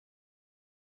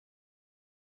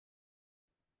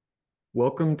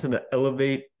Welcome to the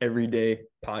Elevate Everyday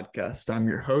podcast. I'm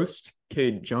your host,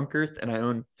 Cade Junkerth, and I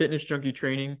own Fitness Junkie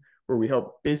Training, where we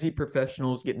help busy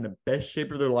professionals get in the best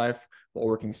shape of their life while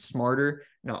working smarter,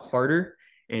 not harder.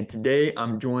 And today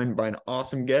I'm joined by an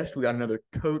awesome guest. We got another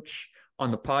coach on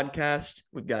the podcast.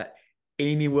 We've got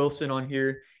Amy Wilson on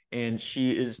here, and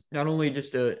she is not only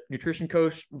just a nutrition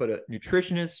coach, but a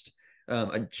nutritionist,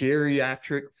 a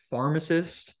geriatric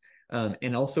pharmacist,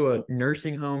 and also a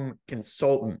nursing home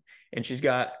consultant. And she's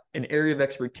got an area of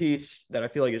expertise that I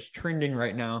feel like is trending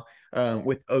right now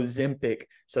with Ozempic.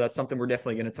 So that's something we're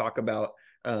definitely going to talk about.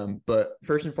 But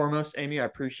first and foremost, Amy, I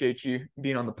appreciate you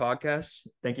being on the podcast.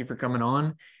 Thank you for coming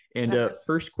on. And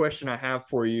first question I have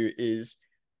for you is,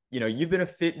 you've been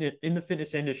in the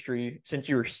fitness industry since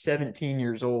you were 17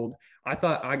 years old. I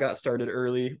thought I got started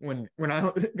early when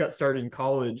I got started in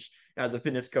college as a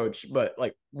fitness coach, but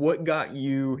like what got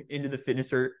you into the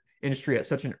fitness industry at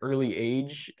such an early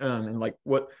age? And like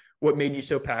what made you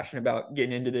so passionate about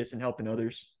getting into this and helping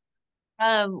others?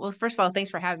 Well, first of all, thanks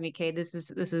for having me, Kate. This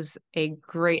is a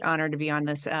great honor to be on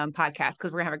this podcast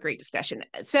because we're gonna have a great discussion.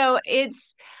 So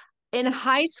it's in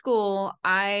high school,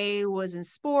 I was in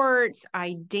sports,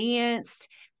 I danced,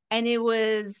 and it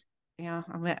was,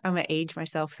 I'm gonna age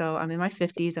myself, so I'm in my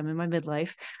 50s, I'm in my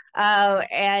midlife,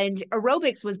 and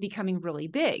aerobics was becoming really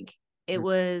big. It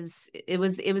was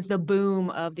the boom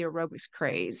of the aerobics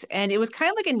craze, and it was kind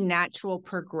of like a natural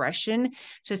progression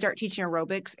to start teaching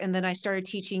aerobics. And then I started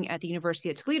teaching at the University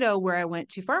of Toledo, where I went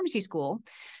to pharmacy school,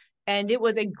 and it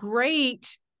was a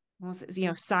great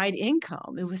side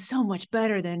income. It was so much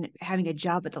better than having a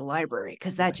job at the library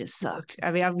because that just sucked.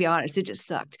 I mean, I'll be honest, it just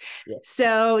sucked. Yeah,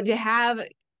 So to have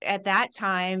at that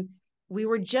time, we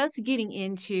were just getting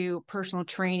into personal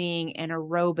training and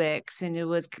aerobics, and it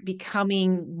was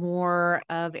becoming more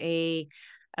let's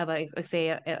say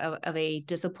of a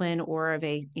discipline or of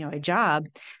a job.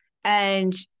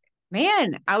 And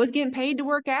man, I was getting paid to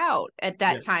work out at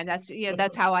yeah, that time.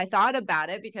 That's how I thought about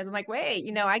it, because I'm like, wait,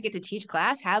 I get to teach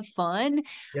class, have fun,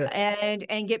 yeah,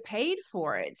 and get paid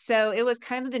for it. So it was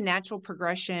kind of the natural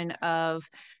progression of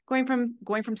going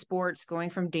from sports, going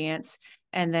from dance,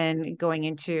 and then going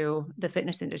into the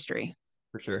fitness industry.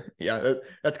 for sure. Yeah,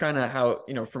 that's kind of how,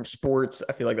 from sports,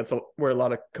 I feel like where a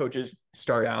lot of coaches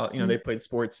start out. They played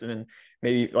sports, and then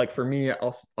maybe like for me,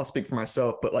 I'll speak for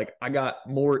myself, but like I got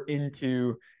more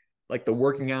into like the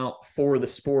working out for the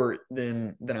sport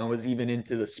than I was even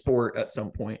into the sport at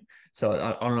some point. So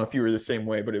I don't know if you were the same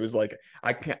way, but it was like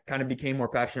I kind of became more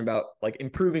passionate about like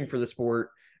improving for the sport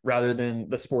rather than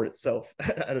the sport itself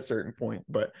at a certain point.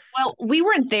 But Well, we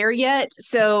weren't there yet,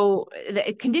 so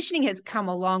the conditioning has come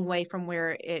a long way from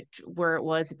where it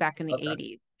was back in the okay,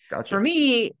 80s. For gotcha.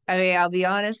 me, I mean, I'll be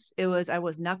honest, I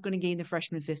was not going to gain the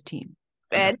freshman 15.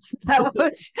 I got And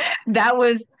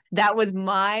that was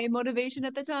my motivation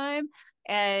at the time.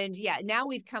 And yeah, now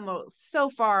we've come so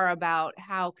far about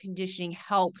how conditioning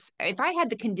helps. If I had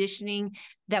the conditioning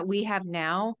that we have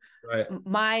now, right.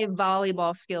 my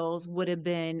volleyball skills would have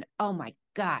been, oh my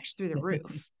gosh, through the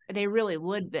roof. They really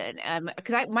would been,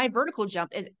 because my vertical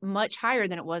jump is much higher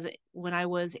than it was when I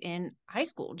was in high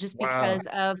school, just Wow. because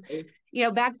of,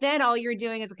 back then all you're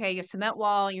doing is, okay, you cement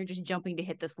wall, and you're just jumping to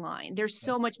hit this line. There's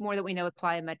so much more that we know with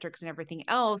plyometrics and everything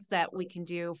else that we can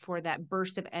do for that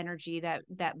burst of energy,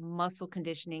 that muscle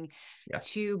conditioning, Yeah,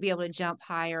 to be able to jump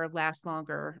higher, last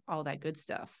longer, all that good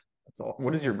stuff. that's all.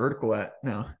 What is your vertical at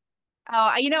now? Oh,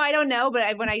 I don't know,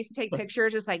 but when I used to take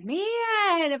pictures, it's like,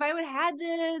 man, if I would have had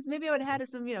this, maybe I would have had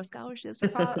some, scholarships for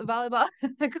volleyball,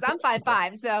 because I'm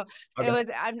 5'5". So it Okay. was,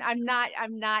 I'm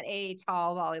not a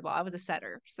tall volleyball. I was a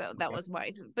setter. So that Okay. was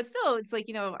but still, it's like,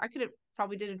 I could have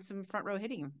probably did some front row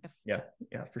hitting if. Yeah,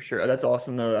 yeah, for sure. That's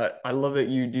awesome though. I love that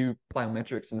you do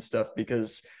plyometrics and stuff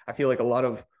because I feel like a lot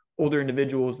of older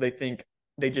individuals they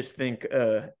just think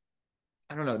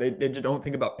I don't know, they just don't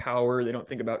think about power, they don't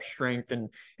think about strength and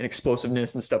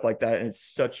explosiveness and stuff like that. And it's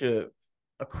such a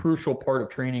crucial part of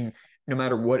training no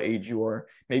matter what age you are,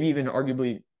 maybe even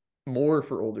arguably more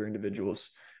for older individuals.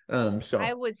 I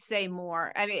So would say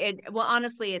more. I mean, well,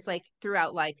 honestly, it's like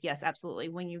throughout life. Yes, absolutely.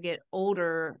 When you get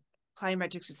older,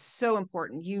 plyometrics is so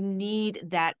important. You need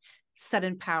that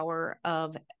sudden power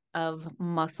of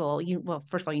muscle. Well,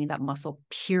 first of all, you need that muscle,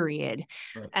 period.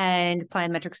 right. And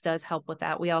plyometrics does help with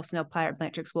that. We also know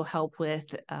plyometrics will help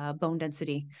with bone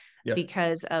density Yeah.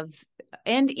 because of,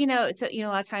 and so a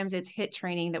lot of times it's HIIT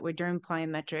training that we're doing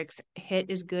plyometrics. HIIT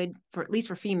is good for, at least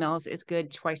for females. It's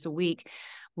good twice a week,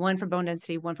 one for bone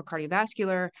density, one for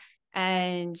cardiovascular.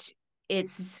 And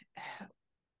it's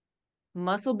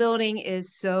muscle building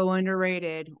is so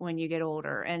underrated when you get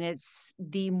older. And it's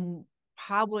the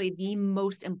probably the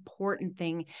most important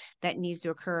thing that needs to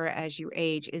occur as you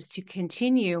age, is to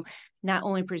continue not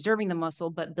only preserving the muscle,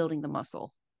 but building the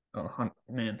muscle. Oh,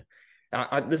 man.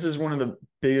 This is one of the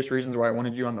biggest reasons why I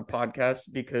wanted you on the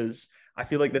podcast, because I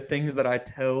feel like the things that I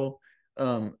tell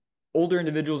um, older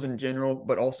individuals in general,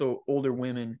 but also older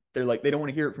women, they're like, they don't want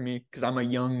to hear it from me because I'm a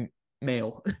young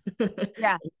male.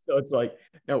 Yeah. So it's like,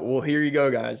 no, well, here you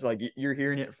go, guys. Like, you're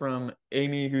hearing it from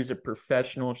Amy, who's a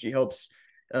professional. She helps,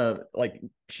 like,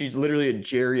 she's literally a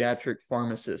geriatric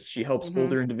pharmacist. She helps Mm-hmm.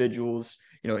 older individuals,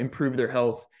 improve their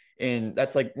health. And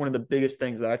that's like one of the biggest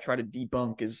things that I try to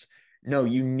debunk is, no,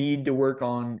 you need to work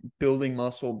on building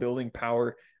muscle, building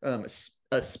power,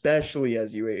 especially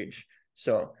as you age.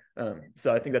 So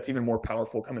I think that's even more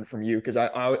powerful coming from you, because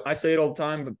I say it all the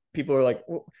time, but people are like,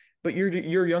 well, but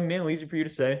you're a young male, easy for you to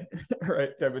say, right?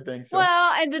 Type of thing. So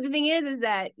Well, and the thing is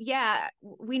that, yeah,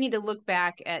 we need to look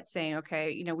back at saying,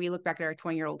 okay, we look back at our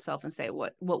 20-year-old self and say,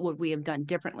 what would we have done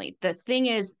differently? The thing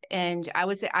is, and I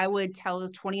would say, I would tell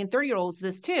 20 and 30-year-olds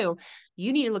this too,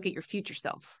 you need to look at your future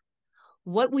self.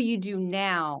 What will you do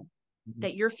now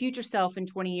that your future self in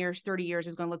 20 years, 30 years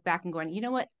is going to look back and going, you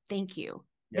know what? Thank you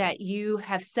yeah. that you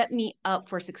have set me up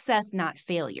for success, not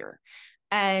failure.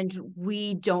 And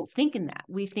we don't think in that.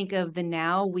 We think of the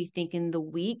now, we think in the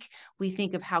week, we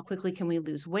think of how quickly can we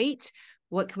lose weight?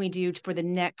 What can we do for the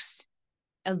next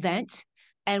event?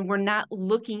 And we're not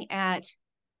looking at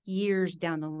years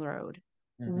down the road.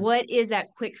 Mm-hmm. What is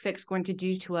that quick fix going to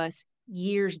do to us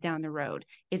years down the road?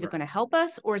 Is it Right. going to help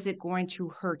us, or is it going to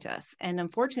hurt us? And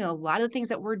unfortunately, a lot of the things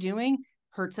that we're doing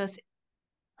hurts us.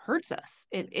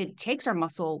 It takes our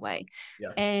muscle away.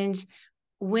 Yeah. And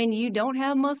when you don't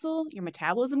have muscle, your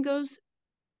metabolism goes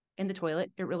in the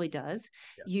toilet. It really does.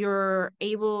 Yeah. Your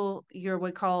what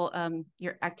we call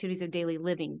your activities of daily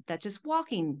living. That's just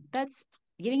walking. That's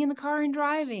getting in the car and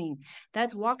driving.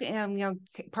 That's walking,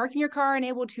 parking your car and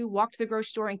able to walk to the grocery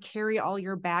store and carry all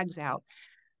your bags out.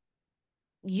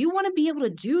 You want to be able to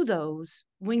do those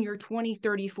when you're 20,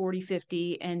 30, 40,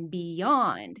 50 and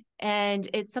beyond. And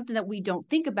it's something that we don't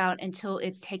think about until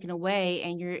it's taken away,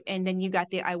 and then you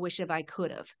got the I wish if I could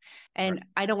have. And Right.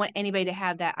 I don't want anybody to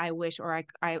have that I wish, or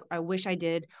I wish I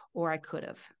did, or I could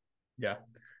have. Yeah.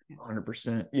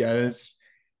 100%. Yeah, it's,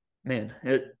 man,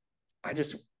 I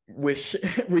just wish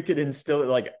we could instill it.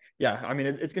 Like, yeah, I mean,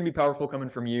 it's going to be powerful coming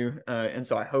from you. And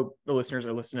so I hope the listeners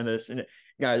are listening to this. And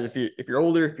guys, if you're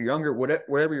older, if you're younger,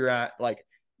 wherever you're at, like,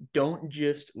 don't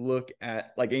just look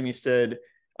at, like Amy said,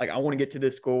 like, I want to get to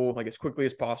this goal like as quickly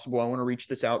as possible. I want to reach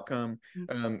this outcome.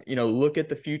 Look at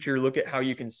the future, look at how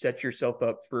you can set yourself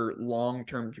up for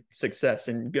long-term success,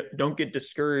 and don't get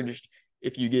discouraged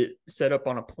if you get set up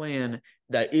on a plan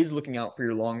that is looking out for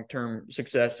your long-term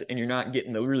success and you're not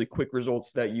getting the really quick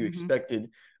results that you expected.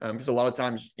 Because a lot of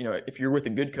times, if you're with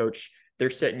a good coach, they're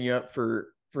setting you up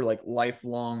for like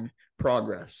lifelong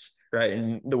progress, right?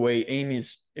 And the way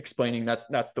Amy's explaining,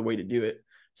 that's the way to do it.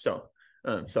 So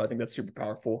I think that's super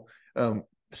powerful.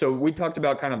 So we talked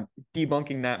about kind of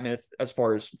debunking that myth as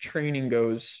far as training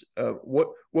goes.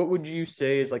 What would you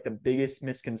say is like the biggest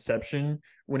misconception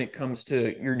when it comes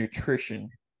to your nutrition,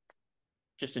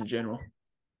 just in general?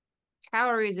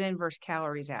 Calories in versus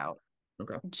calories out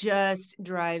Okay. just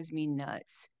drives me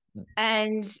nuts.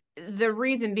 And the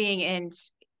reason being, and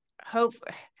hope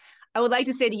I would like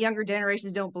to say the younger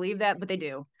generations don't believe that, but they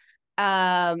do.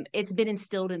 It's been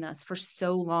instilled in us for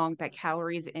so long that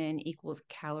calories in equals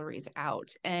calories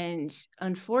out. And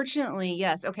unfortunately,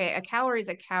 yes, okay, a calorie is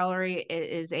a calorie. It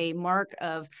is a mark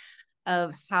of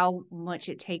how much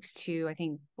it takes to, I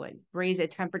think, raise a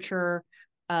temperature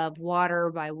of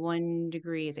water by 1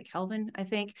 degree. Is it Kelvin? I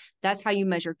think that's how you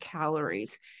measure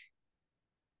calories.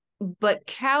 But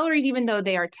calories, even though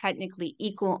they are technically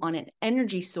equal on an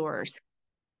energy source,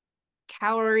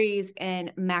 calories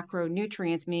and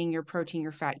macronutrients, meaning your protein,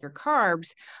 your fat, your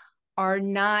carbs, are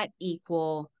not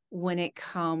equal when it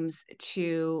comes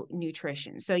to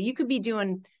nutrition. So you could be doing,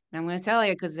 and I'm going to tell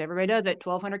you because everybody does it,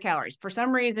 1,200 calories. For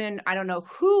some reason, I don't know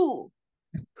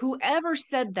whoever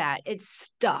said that, it's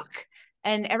stuck.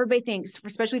 And everybody thinks,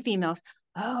 especially females,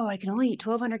 oh, I can only eat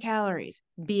 1,200 calories.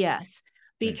 BS.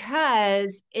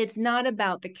 Because it's not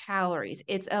about the calories.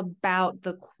 It's about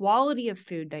the quality of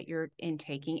food that you're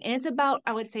intaking. And it's about,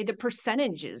 I would say, the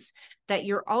percentages that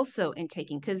you're also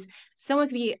intaking. Because someone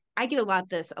could be, I get a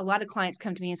lot of clients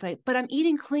come to me and say, but I'm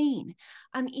eating clean.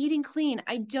 I'm eating clean.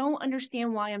 I don't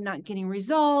understand why I'm not getting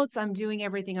results. I'm doing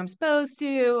everything I'm supposed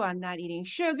to. I'm not eating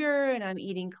sugar and I'm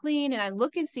eating clean. And I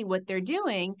look and see what they're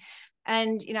doing.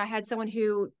 And, I had someone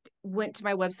who went to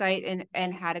my website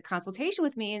and had a consultation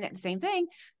with me, and the same thing.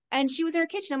 And she was in her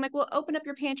kitchen. I'm like, well, open up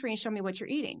your pantry and show me what you're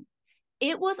eating.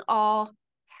 It was all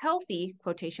healthy,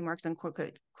 quotation marks,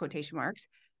 unquote, quotation marks,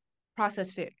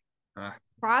 processed food,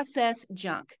 processed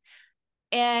junk.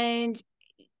 And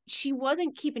she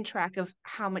wasn't keeping track of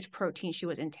how much protein she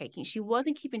was intaking. She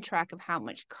wasn't keeping track of how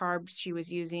much carbs she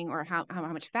was using or how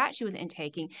much fat she was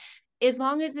intaking. As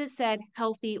long as it said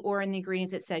healthy or in the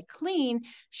ingredients it said clean,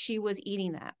 she was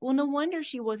eating that. Well, no wonder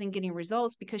she wasn't getting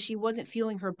results because she wasn't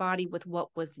fueling her body with what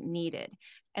was needed.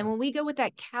 And when we go with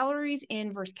that calories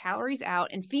in versus calories out,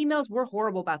 and females, we're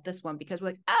horrible about this one because we're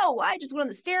like, oh, I just went on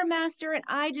the Stairmaster and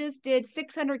I just did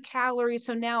 600 calories.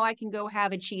 So now I can go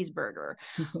have a cheeseburger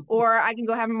or I can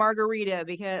go have a margarita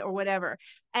because, or whatever.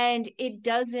 And it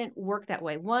doesn't work that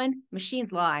way. One,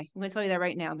 machines lie. I'm going to tell you that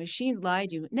right now. Machines lie.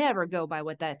 Do never go by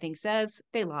what that thing says.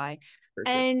 They lie. For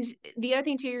sure. And the other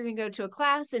thing too, you're going to go to a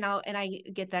class, and I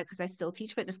get that because I still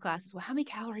teach fitness classes. Well, how many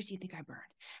calories do you think I burned?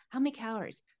 How many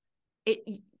calories?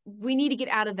 We need to get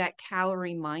out of that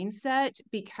calorie mindset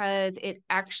because it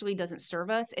actually doesn't serve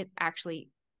us. It actually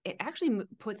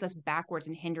puts us backwards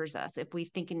and hinders us if we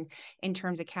think in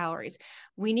terms of calories.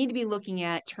 We need to be looking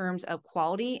at terms of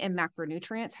quality and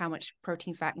macronutrients, how much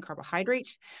protein, fat, and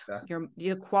carbohydrates,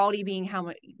 your quality being how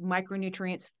much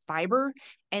micronutrients, fiber.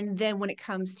 And then when it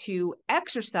comes to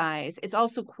exercise, it's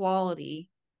also quality,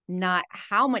 not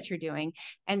how much you're doing.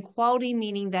 And quality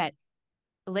meaning that,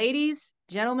 ladies,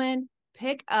 gentlemen,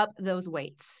 pick up those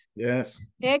weights. Yes.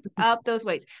 Pick up those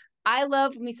weights. I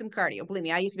love me some cardio. Believe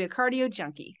me, I used to be a cardio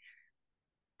junkie.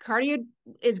 Cardio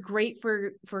is great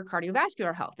for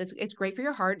cardiovascular health. It's great for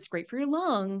your heart. It's great for your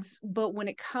lungs. But when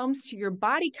it comes to your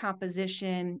body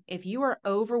composition, if you are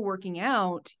overworking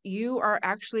out, you are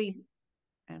actually,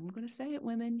 I'm going to say it,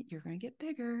 women, you're going to get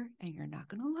bigger and you're not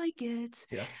going to like it.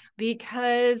 Yeah.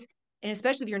 Because, and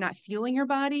especially if you're not fueling your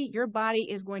body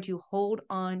is going to hold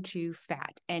on to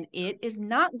fat, and it is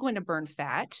not going to burn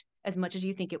fat as much as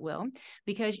you think it will,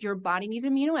 because your body needs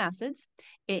amino acids.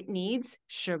 It needs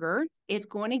sugar. It's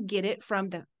going to get it from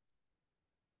the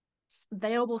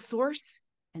available source,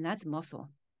 and that's muscle.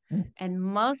 And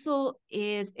muscle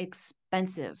is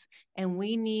expensive, and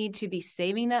we need to be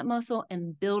saving that muscle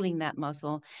and building that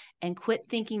muscle, and quit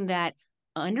thinking that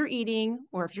under eating,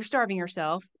 or if you're starving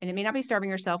yourself, and it may not be starving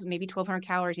yourself, it may be 1,200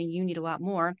 calories and you need a lot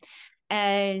more,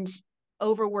 and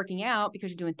overworking out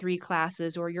because you're doing 3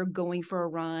 classes or you're going for a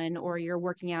run or you're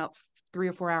working out 3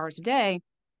 or 4 hours a day,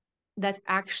 that's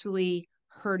actually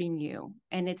hurting you,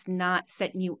 and it's not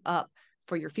setting you up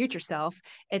for your future self.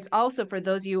 It's also for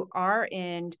those of you who are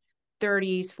in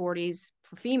 30s, 40s,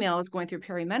 for females going through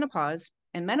perimenopause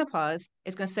and menopause,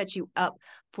 it's going to set you up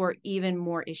for even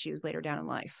more issues later down in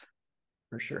life.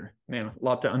 For sure, man, a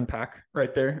lot to unpack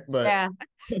right there, but yeah.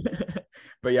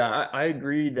 But yeah, I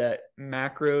agree that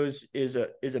macros is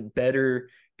a better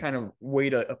kind of way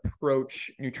to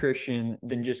approach nutrition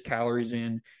than just calories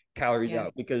in, calories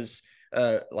out, because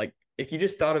like if you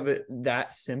just thought of it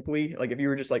that simply, like if you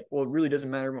were just like, well, it really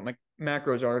doesn't matter what my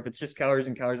macros are if it's just calories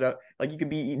in, calories out. Like you could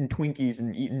be eating Twinkies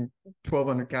and eating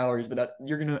 1,200 calories, but that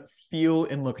you're gonna feel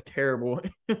and look terrible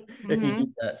if you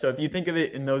do that. So if you think of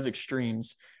it in those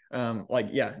extremes, and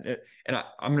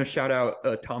I'm going to shout out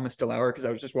Thomas DeLauer, because I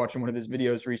was just watching one of his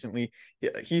videos recently.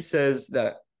 He says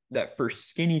that for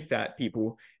skinny fat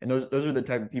people, and those are the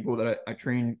type of people that I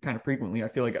train kind of frequently. I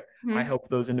feel like I help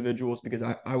those individuals because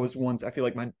I was once, I feel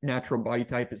like my natural body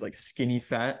type is like skinny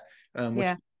fat,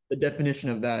 which the definition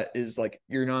of that is like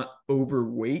you're not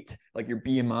overweight, like your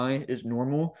BMI is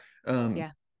normal,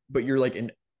 but you're like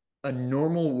a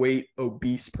normal weight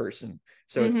obese person.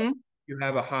 So it's like, you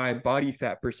have a high body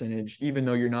fat percentage, even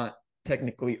though you're not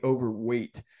technically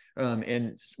overweight.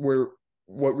 And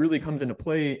what really comes into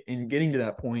play in getting to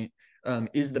that point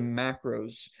is the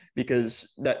macros,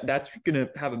 because that's going to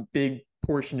have a big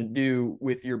portion to do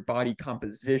with your body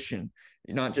composition,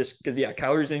 not just because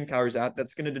calories in, calories out,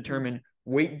 that's going to determine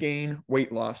weight gain,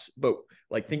 weight loss. But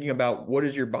like thinking about what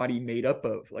is your body made up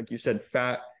of, like you said,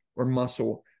 fat or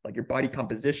muscle, like your body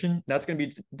composition, that's going to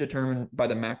be determined by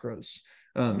the macros.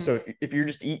 So if you're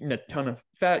just eating a ton of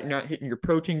fat, you're not hitting your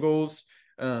protein goals,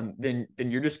 then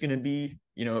you're just going to be,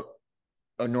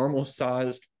 a normal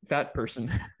sized fat person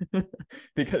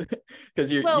because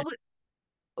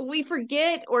we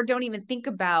forget or don't even think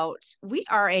about, we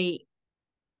are a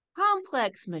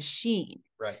complex machine.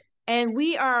 Right. And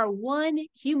we are one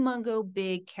humongo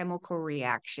big chemical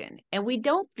reaction. And we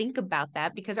don't think about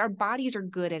that because our bodies are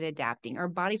good at adapting. Our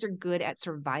bodies are good at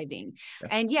surviving. Yeah.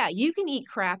 And you can eat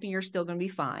crap and you're still going to be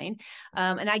fine.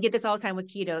 And I get this all the time with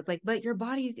keto. It's like, but your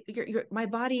body, my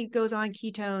body goes on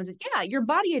ketones. Yeah, your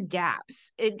body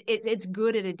adapts. It's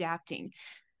good at adapting.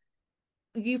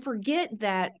 You forget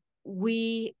that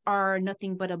we are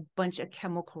nothing but a bunch of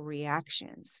chemical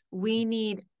reactions. We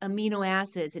need amino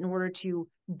acids in order to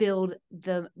build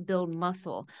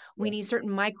muscle. We Yeah. need certain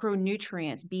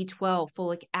micronutrients, B12,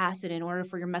 folic acid, in order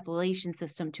for your methylation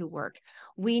system to work.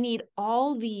 We need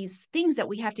all these things that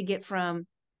we have to get from,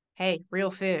 hey,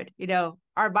 real food.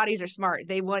 Our bodies are smart.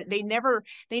 They never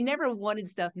wanted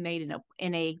stuff made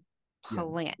in a Yeah.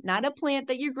 plant, not a plant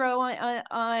that you grow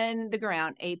on the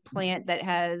ground, a plant that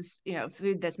has,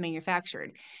 food that's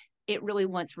manufactured. It really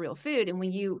wants real food. And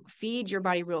when you feed your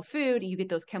body real food, you get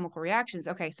those chemical reactions.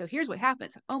 Okay, so here's what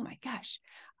happens. Oh my gosh,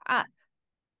 uh,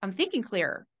 I'm thinking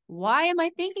clearer. Why am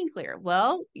I thinking clear?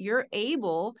 Well, you're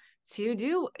able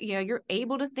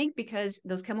to think because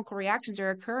those chemical reactions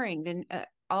are occurring. Then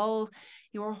all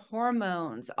your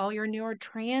hormones, all your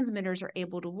neurotransmitters are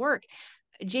able to work.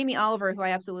 Jamie Oliver, who I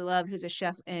absolutely love, who's a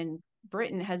chef in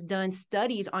Britain, has done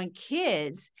studies on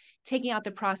kids taking out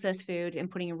the processed food and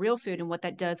putting in real food and what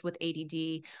that does with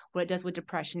ADD, what it does with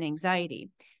depression, anxiety.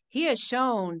 He has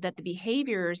shown that the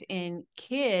behaviors in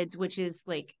kids, which is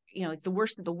like, like the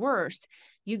worst of the worst,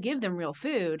 you give them real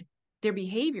food, their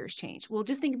behaviors change. Well,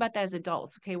 just think about that as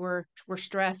adults. Okay, we're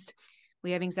stressed,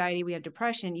 we have anxiety, we have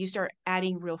depression. You start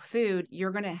adding real food,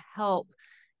 you're going to help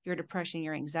your depression,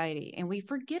 your anxiety. And we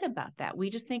forget about that.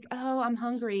 We just think, oh, I'm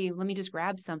hungry, let me just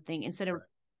grab something, instead of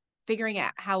figuring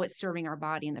out how it's serving our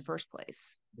body in the first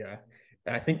place. Yeah.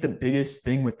 And I think the biggest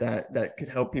thing with that could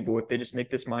help people if they just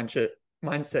make this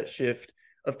mindset shift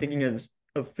of thinking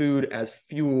of food as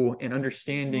fuel and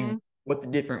understanding Mm-hmm. what the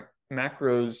different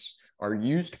macros are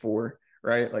used for,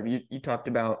 right? Like you talked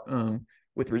about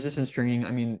with resistance training.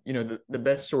 I mean, the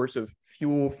best source of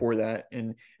fuel for that,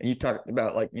 and you talked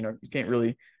about, like, you can't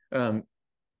really um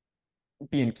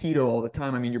being keto all the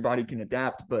time. I mean, your body can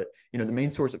adapt, but the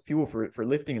main source of fuel for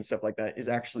lifting and stuff like that is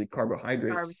actually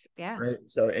carbohydrates, Carbs, yeah. right?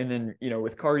 So, and then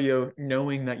with cardio,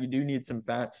 knowing that you do need some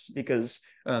fats because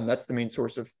that's the main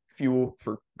source of fuel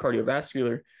for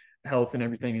cardiovascular health and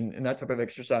everything, and that type of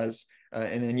exercise.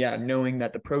 And then, yeah, knowing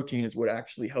that the protein is what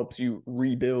actually helps you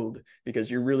rebuild, because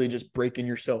you're really just breaking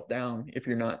yourself down if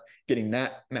you're not getting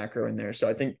that macro in there. So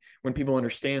I think when people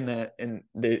understand that and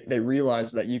they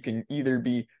realize that you can either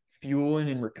be fueling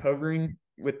and recovering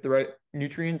with the right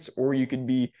nutrients, or you could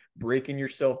be breaking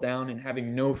yourself down and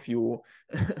having no fuel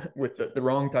with the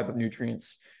wrong type of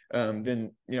nutrients,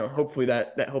 then hopefully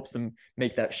that helps them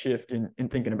make that shift in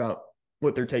thinking about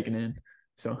what they're taking in.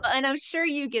 So And I'm sure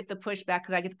you get the pushback,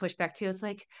 because I get the pushback too. It's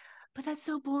like, but that's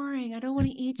so boring. I don't want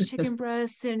to eat chicken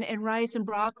breasts and rice and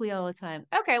broccoli all the time.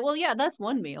 Okay, well, yeah, that's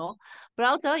one meal. But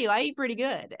I'll tell you, I eat pretty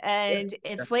good yeah, and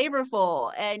yeah.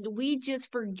 flavorful. And we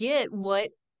just forget what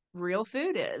real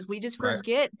food is. We just Right.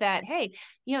 forget that, hey,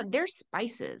 there's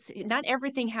spices. Not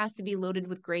everything has to be loaded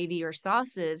with gravy or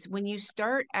sauces. When you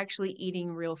start actually eating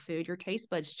real food, your taste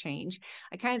buds change.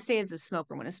 I kind of say, as a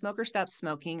smoker, when a smoker stops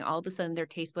smoking, all of a sudden their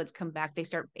taste buds come back. They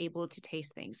start able to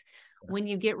taste things. When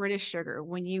you get rid of sugar,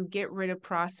 when you get rid of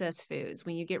processed foods,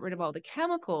 when you get rid of all the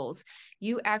chemicals,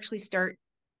 you actually start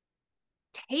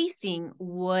tasting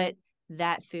what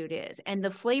that food is. And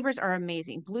the flavors are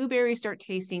amazing. Blueberries start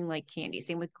tasting like candy.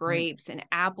 Same with Mm. grapes and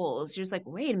apples. You're just like,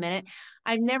 wait a minute,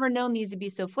 I've never known these to be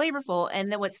so flavorful.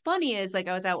 And then what's funny is, like,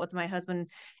 I was out with my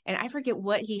husband and I forget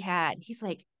what he had. He's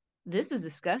like, this is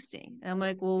disgusting. And I'm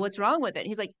like, well, what's wrong with it?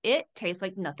 He's like, it tastes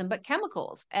like nothing but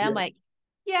chemicals. And I'm Yeah. like,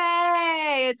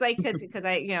 yay. It's like, because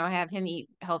I, have him eat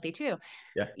healthy too.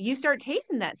 Yeah. You start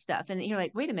tasting that stuff and you're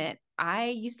like, wait a minute, I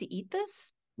used to eat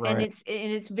this. And Right.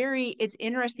 it's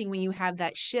interesting when you have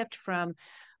that shift from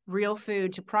real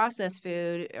food to processed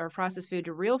food, or processed food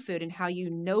to real food, and how you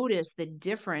notice the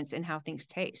difference in how things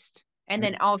taste. And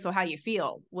then also how you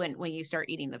feel when you start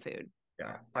eating the food.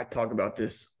 Yeah, I talk about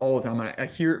this all the time. I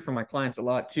hear it from my clients a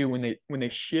lot too. When they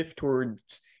shift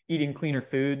towards eating cleaner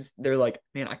foods, they're like,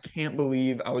 "Man, I can't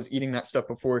believe I was eating that stuff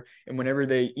before." And whenever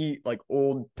they eat like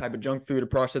old type of junk food or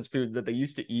processed food that they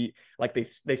used to eat, like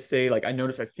they say, like, "I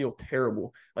notice I feel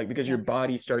terrible," like, because your Yeah.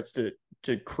 body starts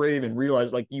to crave and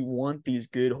realize, like, you want these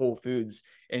good whole foods,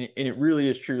 and it really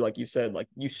is true, like you said, like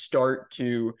you start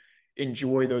to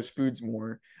enjoy those foods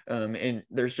more. And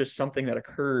there's just something that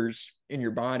occurs in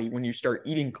your body when you start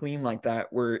eating clean like that,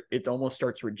 where it almost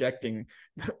starts rejecting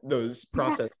those Yeah.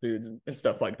 processed foods and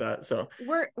stuff like that. So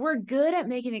We're good at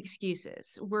making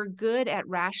excuses. We're good at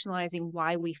rationalizing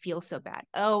why we feel so bad.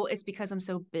 Oh, it's because I'm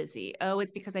so busy. Oh,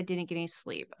 it's because I didn't get any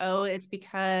sleep. Oh, it's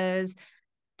because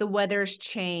the weather's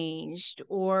changed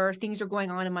or things are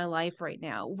going on in my life right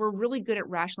now. We're really good at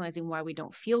rationalizing why we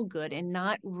don't feel good and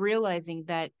not realizing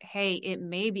that, hey, it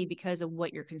may be because of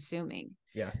what you're consuming.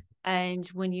 yeah, And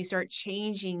when you start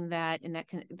changing that and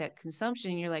that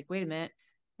consumption, you're like, wait a minute,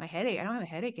 my headache. I don't have a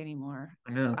headache anymore.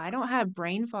 I know. I don't have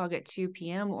brain fog at 2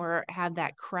 p.m. or have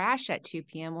that crash at 2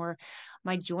 p.m. or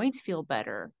my joints feel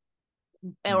better.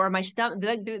 Or my stomach,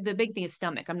 the big thing is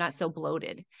stomach. I'm not so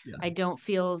bloated. Yeah. I don't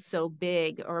feel so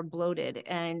big or bloated,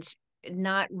 and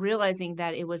not realizing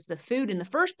that it was the food in the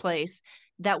first place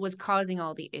that was causing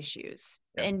all the issues.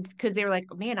 Yeah. And because they were like,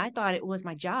 man, I thought it was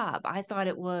my job. I thought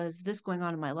it was this going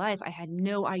on in my life. I had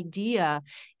no idea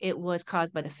it was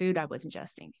caused by the food I was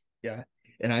ingesting. Yeah.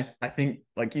 And I think,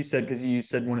 like you said, because you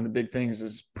said one of the big things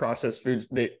is processed foods.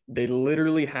 They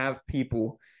literally have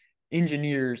people,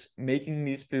 engineers, making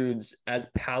these foods as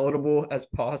palatable as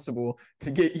possible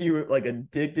to get you like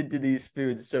addicted to these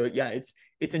foods. So yeah,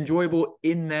 it's enjoyable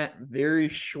in that very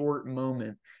short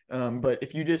moment. But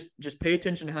if you just pay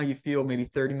attention to how you feel, maybe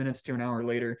 30 minutes to an hour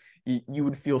later, you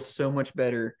would feel so much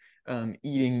better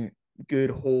eating good,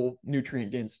 whole,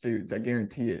 nutrient dense foods. I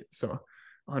guarantee it. So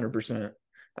 100%.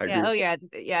 I agree Yeah. Oh, with yeah.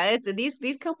 Yeah. It's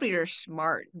these companies are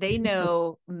smart. They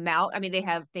know mouth. I mean, they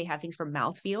have things for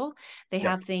mouthfeel. They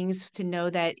yeah, have things to know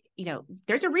that,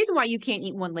 there's a reason why you can't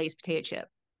eat one Lay's potato chip.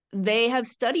 They have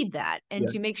studied that, and yeah,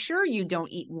 to make sure you don't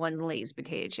eat one Lay's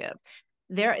potato chip.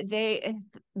 They're they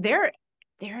they're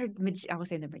I would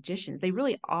say they're magicians. They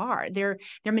really are. They're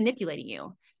manipulating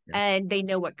you. yeah. And they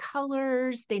know what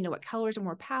colors are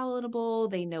more palatable.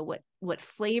 They know what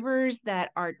flavors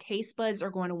that our taste buds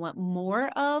are going to want more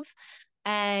of,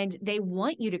 and they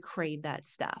want you to crave that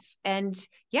stuff. And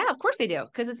yeah, of course they do,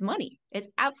 because it's money. It's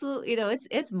absolutely,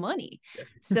 it's money. Yeah.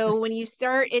 So when you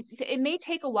start, it may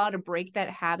take a while to break that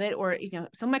habit. Or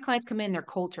some of my clients come in, they're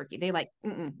cold turkey. They like,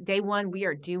 day one, we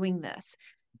are doing this.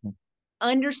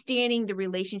 Understanding the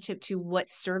relationship to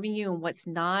what's serving you and what's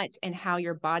not, and how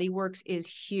your body works, is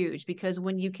huge. Because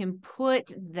when you can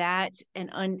put that,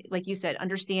 and like you said,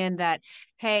 understand that,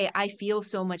 hey, I feel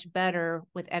so much better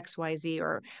with XYZ.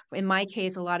 Or in my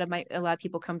case, a lot of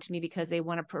people come to me because they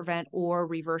want to prevent or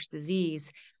reverse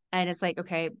disease. And it's like,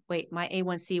 okay, wait, my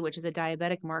A1C, which is a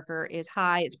diabetic marker, is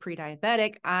high. It's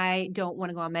pre-diabetic. I don't want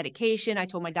to go on medication. I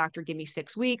told my doctor, give me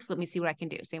 6 weeks. Let me see what I can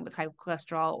do. Same with high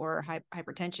cholesterol or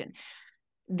hypertension.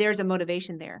 There's a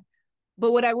motivation there.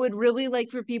 But what I would really like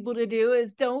for people to do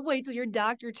is, don't wait till your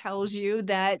doctor tells you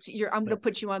that I'm going to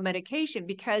put you on medication, Yeah.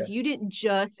 because you didn't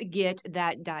just get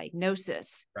that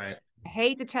diagnosis. Right. I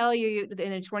hate to tell you,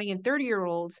 in the 20 and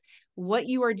 30-year-olds, what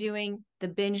you are doing, the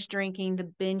binge drinking,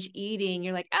 the binge eating,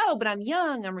 you're like, oh, but I'm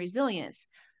young, I'm resilient.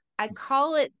 I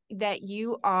call it that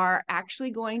you are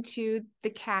actually going to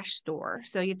the cash store.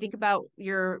 So you think about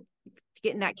your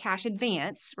getting that cash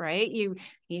advance, right? You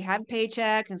have a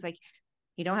paycheck, and it's like,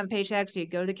 you don't have a paycheck, so you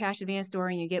go to the cash advance store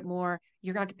and you get more.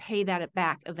 You're going to pay that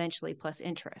back eventually, plus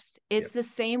interest. Yeah. It's the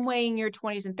same way in your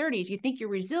 20s and 30s. You think you're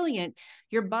resilient,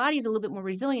 your body's a little bit more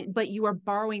resilient, but you are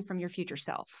borrowing from your future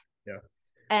self. Yeah.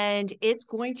 And it's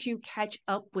going to catch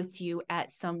up with you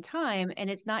at some time.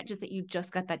 And it's not just that you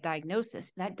just got that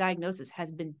diagnosis. That diagnosis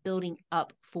has been building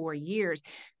up for years.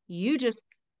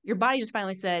 Your body just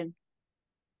finally said,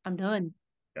 I'm done.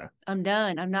 Yeah. I'm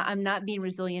done. I'm not being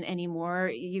resilient anymore.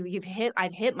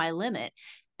 I've hit my limit.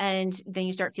 And then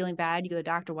you start feeling bad. You go to the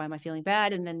doctor, why am I feeling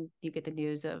bad? And then you get the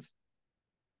news of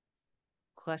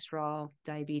cholesterol,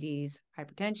 diabetes,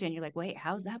 hypertension. You're like, wait,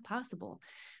 how's that possible?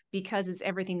 Because it's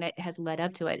everything that has led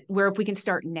up to it. Where if we can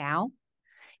start now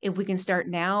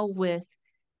with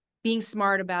being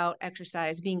smart about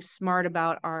exercise, being smart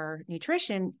about our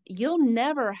nutrition, you'll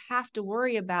never have to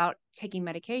worry about taking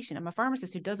medication. I'm a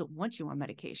pharmacist who doesn't want you on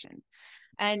medication.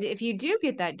 And if you do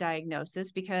get that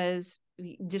diagnosis because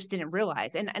you just didn't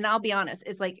realize, and I'll be honest,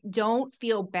 it's like, don't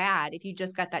feel bad if you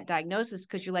just got that diagnosis,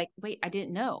 because you're like, wait, I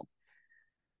didn't know.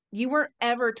 You weren't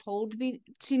ever told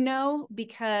to know,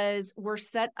 because we're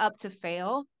set up to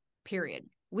fail, period.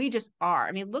 We just are.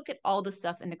 I mean, look at all the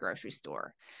stuff in the grocery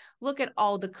store. Look at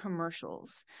all the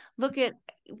commercials.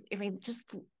 Just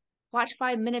watch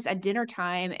 5 minutes at dinner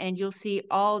time, and you'll see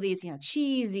all these,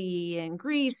 cheesy and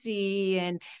greasy,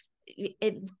 and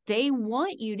they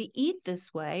want you to eat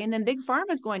this way. And then Big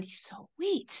Pharma's going,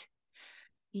 sweet,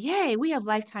 yay, we have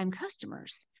lifetime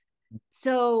customers.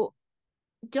 So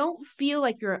don't feel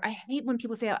like I hate when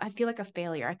people say, I feel like a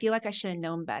failure. I feel like I should have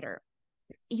known better.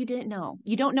 You didn't know.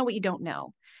 You don't know what you don't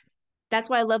know. That's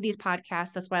why I love these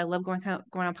podcasts. That's why I love going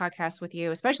on podcasts with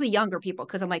you, especially younger people,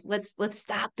 because I'm like, let's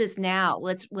stop this now.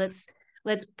 Let's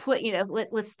put,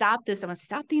 let's stop this. I'm gonna say,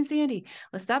 stop the insanity.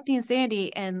 Let's stop the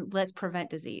insanity, and let's prevent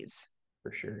disease.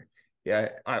 For sure. Yeah,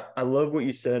 I love what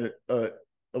you said a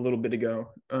little bit ago.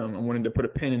 I wanted to put a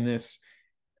pin in this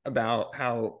about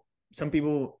how some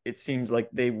people, it seems like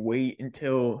they wait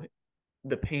until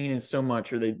the pain is so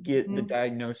much, or they get the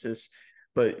diagnosis.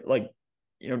 But like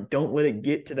don't let it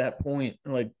get to that point.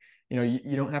 Like,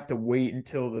 you don't have to wait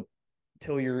until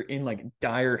you're in like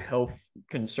dire health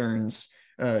concerns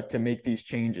to make these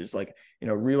changes. Like,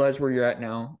 realize where you're at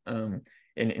now,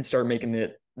 and start making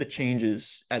the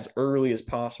changes as early as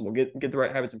possible. Get the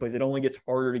right habits in place. It only gets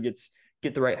harder to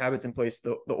get the right habits in place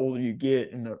the older you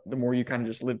get, and the more you kind of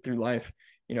just live through life.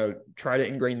 Try to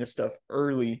ingrain this stuff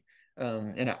early.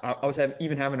 And I was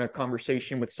even having a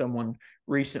conversation with someone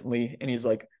recently, and he's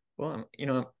like, well,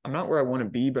 I'm not where I want to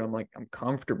be, but I'm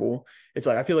comfortable. It's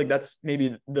like, I feel like that's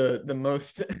maybe the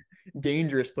most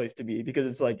dangerous place to be, because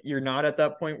it's like, you're not at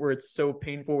that point where it's so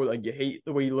painful. Like, you hate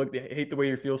the way you look, you hate the way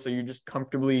you feel. So you're just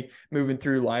comfortably moving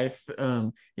through life,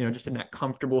 just in that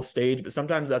comfortable stage. But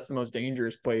sometimes that's the most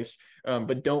dangerous place.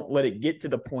 But don't let it get to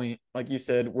the point, like you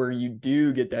said, where you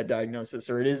do get that diagnosis,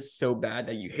 or it is so bad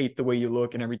that you hate the way you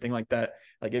look and everything like that.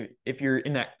 Like, if you're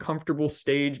in that comfortable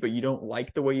stage, but you don't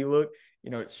like the way you look,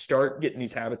 start getting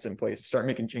these habits in place, start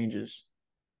making changes.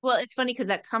 Well, it's funny because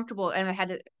that comfortable, and I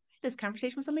had this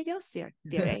conversation with somebody else the other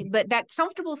day, but that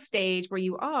comfortable stage where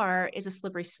you are is a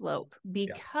slippery slope,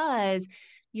 because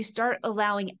you start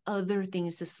allowing other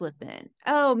things to slip in.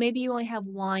 Oh, maybe you only have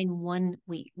wine one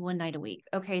night a week.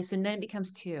 Okay, so then it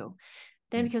becomes two,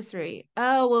 then it becomes three.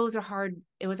 Oh, well, it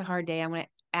was a hard day. I'm going to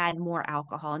add more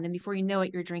alcohol. And then before you know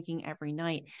it, you're drinking every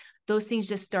night. Those things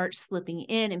just start slipping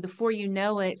in. And before you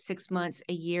know it, 6 months,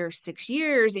 a year, 6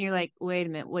 years, and you're like, wait a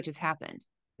minute, what just happened?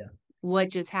 Yeah. What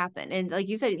just happened? And like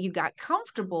you said, you got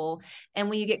comfortable. And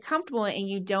when you get comfortable and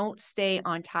you don't stay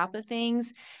on top of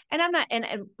things, and and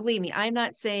believe me, I'm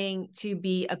not saying to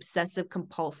be obsessive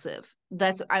compulsive.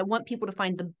 I want people to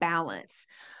find the balance,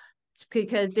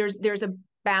 because there's a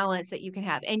balance that you can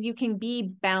have, and you can be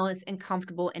balanced and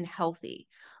comfortable and healthy.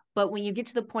 But when you get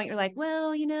to the point you're like,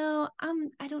 well,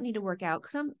 I don't need to work out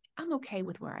because I'm okay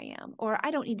with where I am, or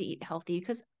I don't need to eat healthy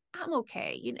because I'm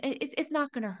okay. It's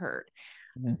not going to hurt.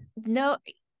 Mm-hmm. No,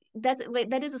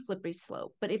 that is a slippery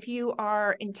slope. But if you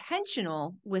are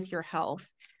intentional with your health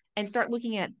and start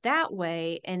looking at it that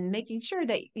way, and making sure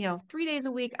that 3 days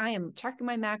a week I am checking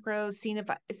my macros, seeing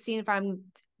if I'm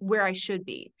where I should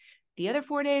be. The other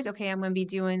 4 days, okay, I'm going to be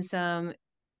doing some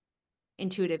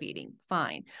intuitive eating.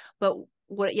 Fine. But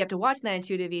what you have to watch in that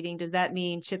intuitive eating, does that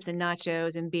mean chips and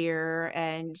nachos and beer?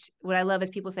 And what I love is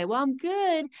people say, well, I'm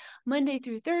good Monday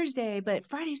through Thursday, but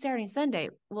Friday, Saturday, and Sunday.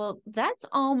 Well, that's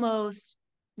almost,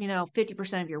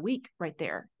 50% of your week right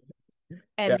there.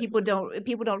 And Yeah. people don't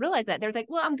realize that. They're like,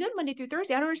 well, I'm good Monday through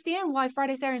Thursday. I don't understand why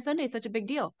Friday, Saturday, and Sunday is such a big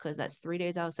deal, because that's 3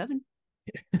 days out of 7.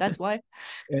 That's why.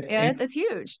 Yeah, And that's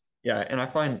huge. yeah, and I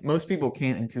find most people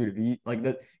can't intuitive eat like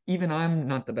that. Even I'm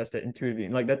not the best at intuitive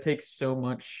eating. Like, that takes so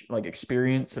much like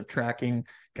experience of tracking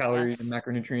calories and Yes.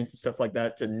 macronutrients and stuff like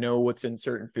that to know what's in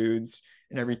certain foods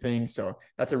and everything. So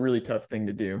that's a really tough thing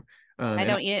to do.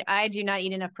 And I do not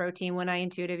eat enough protein when I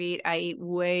intuitive eat. I eat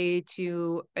way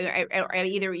too, I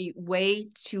either eat way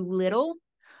too little,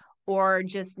 or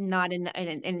just not enough.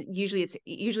 And usually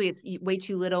it's way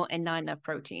too little and not enough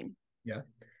protein. yeah,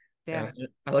 Yeah. yeah,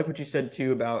 I like what you said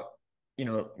too about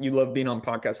you love being on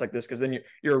podcasts like this, because then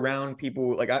you're around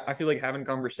people. Like, I feel like having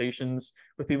conversations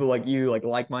with people like you,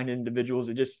 like-minded individuals,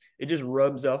 it just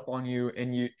rubs off on you,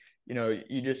 and you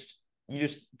just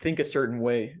think a certain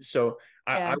way. So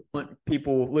I Yeah. want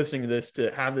people listening to this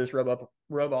to have this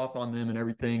rub off on them and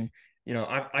everything.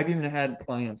 I've even had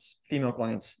female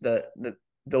clients that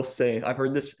they'll say, I've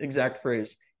heard this exact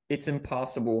phrase: it's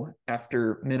impossible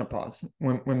after menopause.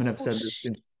 When women have Oh, said this.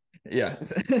 Yeah.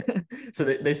 So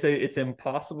they say it's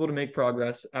impossible to make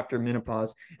progress after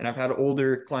menopause. And I've had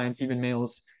older clients, even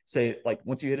males, say, like,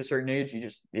 once you hit a certain age,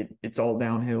 it's all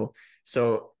downhill.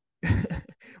 So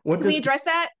what can we does address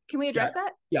that? Can we yeah, address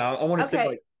that? yeah, I want to say, Okay.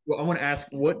 like, well, I want to ask,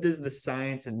 what does the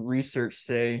science and research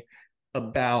say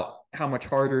about how much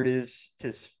harder it is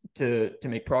to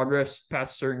make progress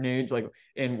past a certain age? Like,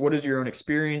 and what does your own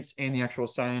experience and the actual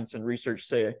science and research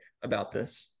say about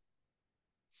this?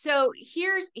 So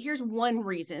here's one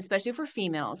reason, especially for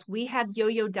females. We have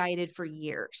yo-yo dieted for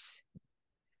years.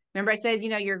 Remember I said,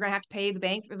 you're going to have to pay the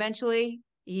bank eventually?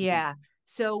 Yeah.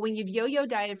 So when you've yo-yo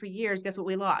dieted for years, guess what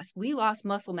we lost? We lost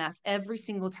muscle mass every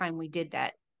single time we did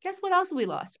that. Guess what else we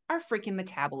lost? Our freaking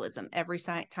metabolism every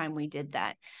time we did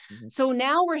that. Mm-hmm. So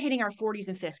now we're hitting our 40s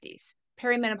and 50s.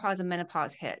 Perimenopause and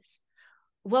menopause hits.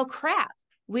 Well, crap.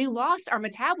 We lost our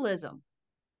metabolism.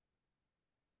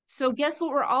 So guess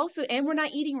what? We're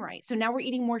not eating right. So now we're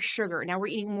eating more sugar. Now we're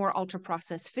eating more ultra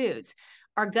processed foods.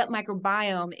 Our gut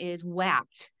microbiome is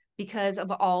whacked because of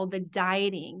all the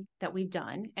dieting that we've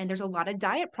done. And there's a lot of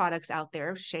diet products out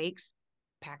there, shakes,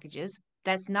 packages,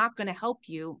 that's not going to help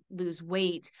you lose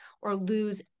weight or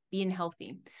lose being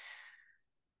healthy.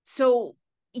 So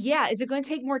yeah, is it going to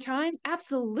take more time?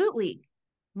 Absolutely.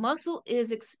 Muscle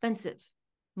is expensive.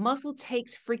 Muscle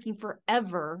takes freaking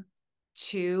forever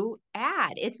to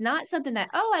add. It's not something that,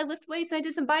 oh, I lift weights, I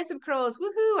did some bicep curls,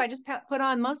 woohoo, I just put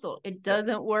on muscle. It Yeah.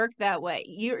 doesn't work that way.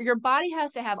 Your body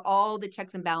has to have all the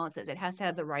checks and balances. It has to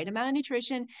have the right amount of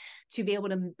nutrition to be able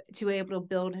to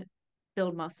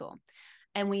build muscle.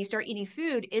 And when you start eating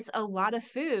food, it's a lot of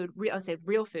food. I'll say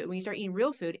real food. When you start eating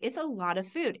real food, it's a lot of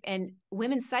food. And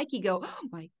women's psyche go, oh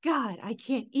my God, I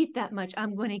can't eat that much.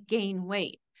 I'm going to gain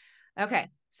weight. Okay.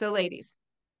 So ladies,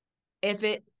 if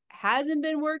it hasn't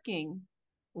been working,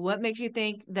 what makes you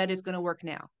think that it's going to work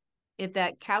now? If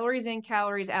that calories in,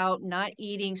 calories out, not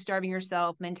eating, starving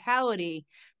yourself mentality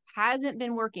hasn't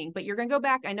been working, but you're going to go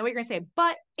back. I know what you're going to say,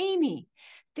 but Amy,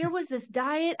 there was this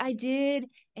diet I did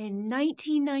in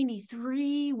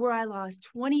 1993 where I lost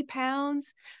 20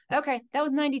 pounds. Okay, that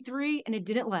was 93 and it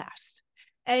didn't last.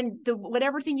 And the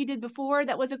whatever thing you did before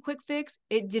that was a quick fix,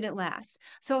 it didn't last.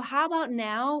 So how about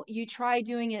now you try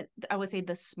doing it, I would say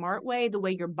the smart way, the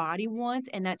way your body wants,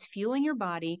 and that's fueling your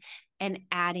body and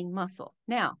adding muscle.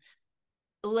 Now,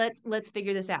 let's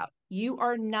figure this out. You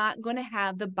are not going to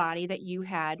have the body that you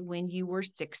had when you were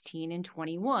 16 and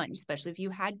 21, especially if you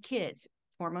had kids.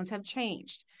 Hormones have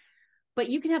changed. But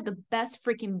you can have the best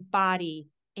freaking body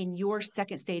in your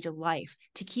second stage of life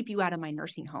to keep you out of my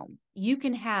nursing home. You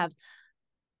can have,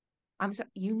 I'm sorry,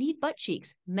 you need butt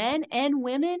cheeks, men and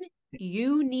women.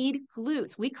 You need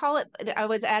glutes. We call it, I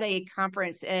was at a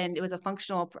conference and it was a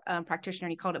functional practitioner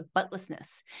and he called it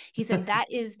buttlessness. He said that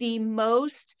is the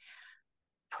most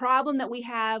problem that we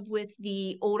have with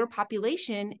the older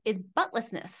population is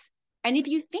buttlessness. And if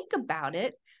you think about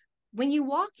it, when you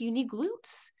walk, you need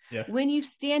glutes. Yeah. When you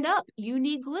stand up, you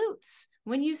need glutes.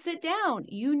 When you sit down,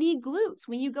 you need glutes.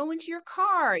 When you go into your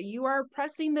car, you are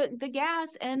pressing the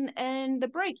gas and the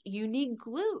brake, you need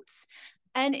glutes.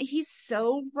 And he's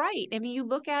so right. I mean, you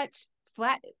look at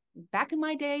flat back in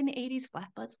my day in the 80s, flat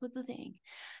butts was the thing.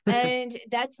 And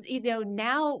that's,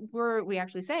 now we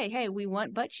actually say, hey, we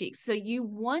want butt cheeks. So you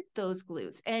want those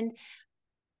glutes. And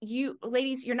you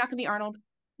ladies, you're not gonna be Arnold.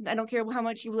 I don't care how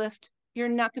much you lift. You're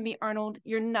not gonna be Arnold.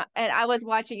 You're not. And I was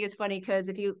watching, it's funny because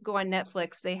if you go on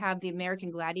Netflix, they have the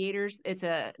American Gladiators. It's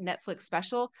a Netflix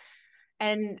special.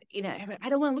 And I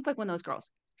don't want to look like one of those girls.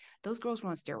 Those girls were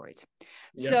on steroids.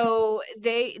 Yes. So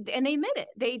they admit it.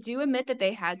 They do admit that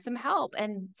they had some help.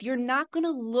 And you're not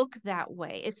gonna look that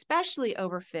way, especially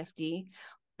over 50.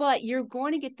 But you're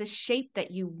going to get the shape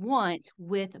that you want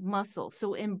with muscle.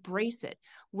 So embrace it.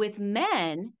 With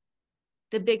men,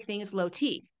 the big thing is low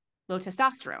T, low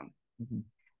testosterone. Mhm.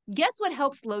 Guess what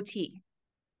helps low T?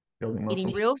 Building Eating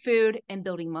muscle. real food and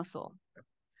building muscle.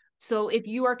 So if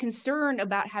you are concerned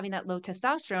about having that low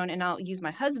testosterone, and I'll use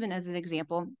my husband as an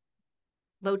example,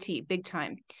 low T, big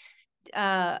time,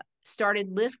 started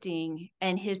lifting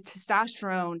and his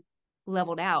testosterone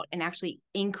leveled out and actually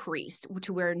increased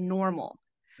to where normal.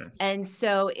 Yes. And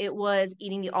so it was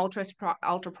eating the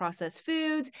ultra processed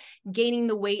foods, gaining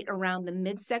the weight around the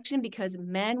midsection, because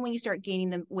men, when you start gaining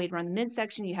the weight around the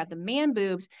midsection, you have the man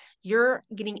boobs, you're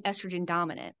getting estrogen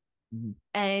dominant. Mm-hmm.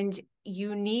 And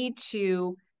you need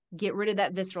to get rid of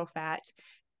that visceral fat,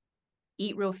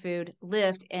 eat real food,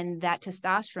 lift, and that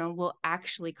testosterone will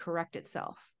actually correct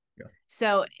itself. Yeah.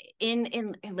 So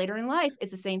in later in life,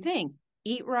 it's the same thing.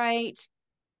 Eat right,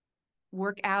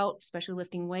 work out, especially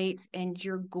lifting weights, and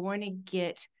you're going to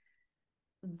get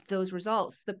those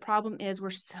results. The problem is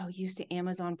we're so used to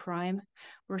Amazon Prime.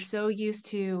 We're so used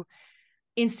to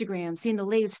Instagram, seeing the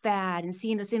latest fad and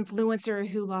seeing this influencer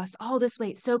who lost all this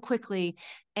weight so quickly.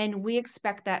 And we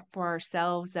expect that for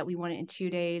ourselves, that we want it in 2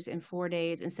 days and 4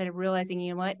 days, instead of realizing,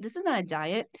 you know what, this is not a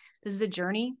diet. This is a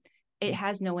journey. It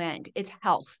has no end. It's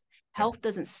health. Yeah. Health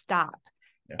doesn't stop.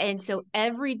 Yeah. And so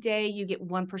every day you get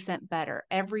 1% better.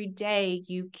 Every day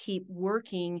you keep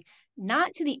working,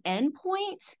 not to the end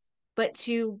point, but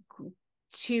to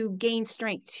gain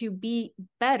strength, to be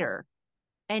better.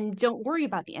 And don't worry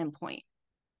about the end point.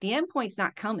 The end point's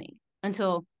not coming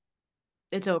until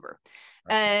it's over.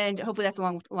 Right. And hopefully that's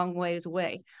a long ways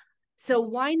away. So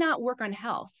why not work on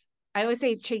health? I always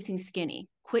say chasing skinny.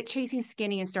 Quit chasing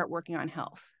skinny and start working on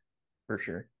health. For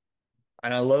sure.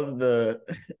 And I love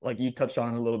like you touched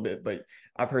on it a little bit, but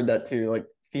I've heard that too. Like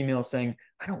females saying,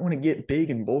 I don't want to get big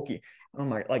and bulky. Oh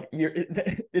my, like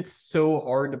it's so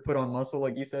hard to put on muscle.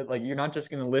 Like you said, like you're not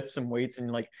just going to lift some weights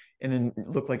and then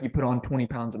look like you put on 20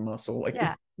 pounds of muscle. Like,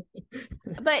 yeah.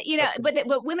 But,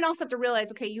 but women also have to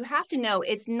realize, okay, you have to know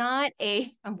it's not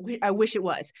I wish it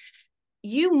was.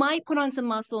 You might put on some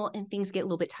muscle and things get a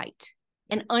little bit tight,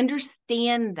 and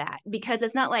understand that, because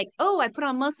it's not like, oh, I put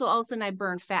on muscle, all of a sudden I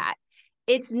burn fat.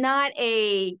 it's not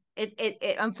a,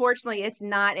 unfortunately, it's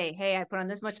not a, hey, I put on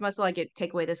this much muscle, I get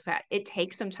take away this fat. It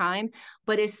takes some time,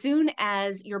 but as soon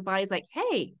as your body's like,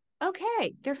 hey,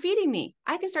 okay, they're feeding me,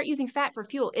 I can start using fat for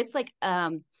fuel. It's like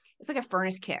a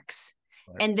furnace kicks.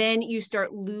 Right. And then you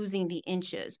start losing the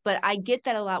inches. But I get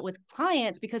that a lot with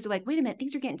clients because they're like, wait a minute,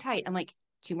 things are getting tight. I'm like,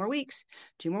 2 more weeks,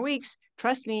 2 more weeks,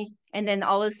 trust me. And then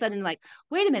all of a sudden, like,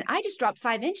 wait a minute, I just dropped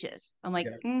 5 inches. I'm like,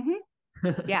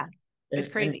 yeah, it's and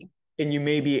and crazy. and you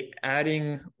may be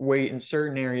adding weight in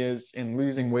certain areas and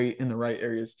losing weight in the right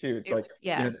areas too. It's like,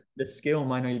 Yeah, the scale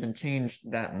might not even change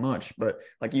that much, but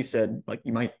like you said, like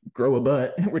you might grow a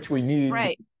butt, which we need.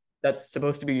 right. That's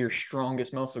supposed to be your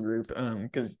strongest muscle group,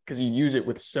 because you use it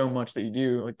with so much that you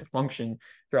do, like to function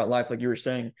throughout life, like you were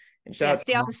saying. And shout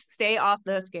Yeah, out to stay off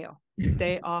the scale.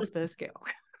 Stay off the scale.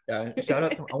 yeah,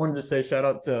 I wanted to say shout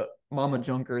out to Mama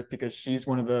Junk Earth because she's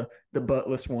one of the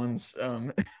buttless ones.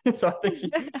 So I think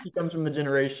she comes from the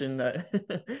generation that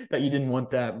that you didn't want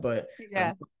that. But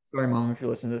Yeah. sorry, Mom, if you're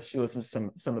listening to this, she listens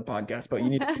to some of the podcasts, but you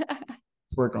need to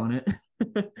work on it.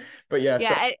 But yeah,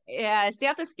 so Yeah, stay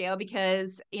off the scale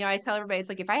because, I tell everybody, it's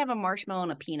like if I have a marshmallow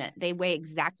and a peanut, they weigh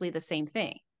exactly the same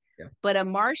thing. yeah, But a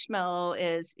marshmallow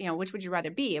is, which would you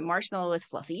rather be? A marshmallow is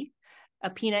fluffy, a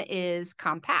peanut is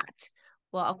compact.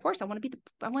 Well, of course, I want to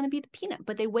be the peanut,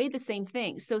 but they weigh the same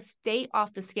thing. So stay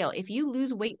off the scale. If you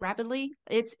lose weight rapidly,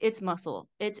 it's muscle.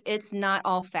 It's not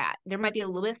all fat. There might be a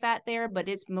little bit of fat there, but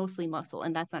it's mostly muscle,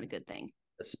 and that's not a good thing.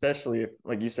 especially if,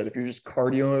 like you said, if you're just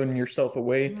cardioing yourself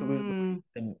away to lose the weight,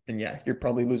 Mm, then yeah, you're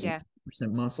probably losing yeah,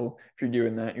 50% muscle if you're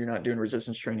doing that. You're not doing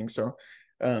resistance training. So,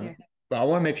 um, yeah. but I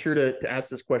want to make sure to ask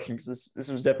this question because this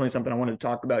was definitely something I wanted to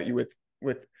talk about you with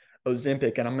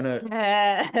Ozempic, and I'm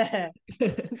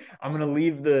gonna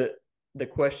leave the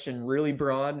question really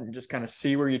broad and just kind of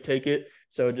see where you take it.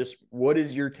 So, just what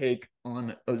is your take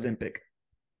on Ozempic?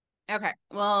 Okay.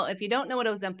 Well, if you don't know what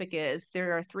Ozempic is,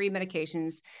 there are three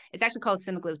medications. It's actually called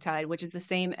semaglutide, which is the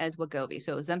same as Wegovy.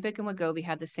 So Ozempic and Wegovy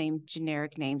have the same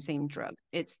generic name, same drug.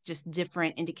 It's just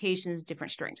different indications,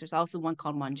 different strengths. There's also one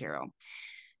called Monjaro.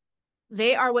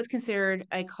 They are what's considered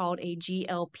called a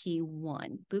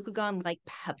GLP-1, glucagon-like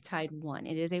peptide 1.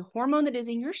 It is a hormone that is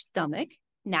in your stomach,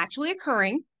 naturally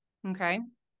occurring. Okay.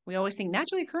 We always think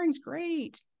naturally occurring is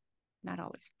great. Not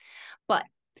always. But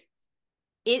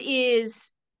it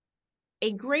is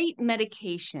a great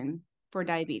medication for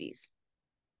diabetes.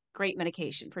 Great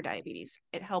medication for diabetes.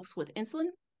 It helps with insulin.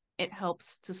 It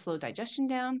helps to slow digestion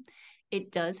down.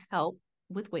 It does help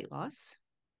with weight loss.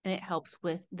 And it helps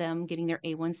with them getting their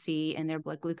A1C and their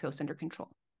blood glucose under control.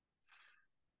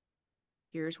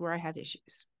 Here's where I have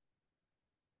issues.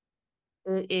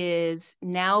 It is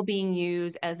now being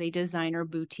used as a designer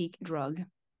boutique drug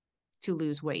to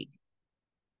lose weight.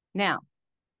 Now,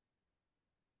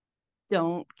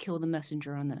 don't kill the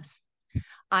messenger on this.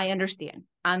 I understand.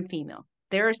 I'm female.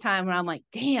 There is time when I'm like,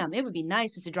 damn, it would be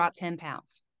nice just to drop 10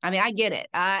 pounds. I mean, I get it.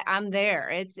 I'm there.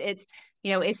 It's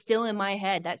still in my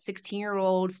head. That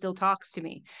 16-year-old still talks to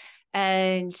me.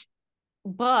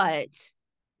 But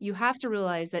you have to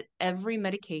realize that every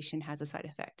medication has a side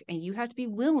effect and you have to be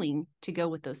willing to go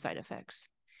with those side effects.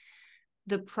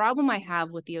 The problem I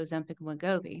have with the Ozempic and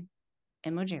Wegovy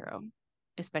and Mounjaro,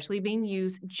 especially being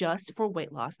used just for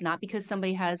weight loss, not because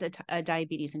somebody has a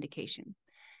diabetes indication,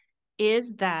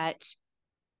 is that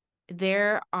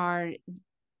there are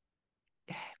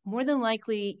more than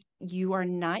likely you are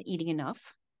not eating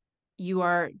enough. You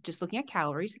are just looking at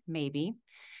calories, maybe,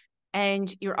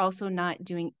 and you're also not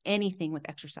doing anything with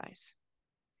exercise.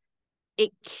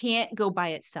 It can't go by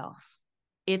itself.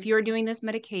 If you're doing this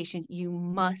medication, you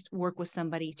must work with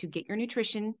somebody to get your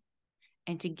nutrition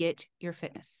and to get your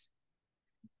fitness.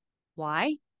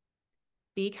 Why?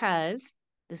 Because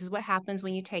this is what happens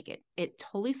when you take it. It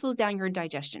totally slows down your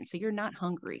digestion, so you're not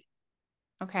hungry.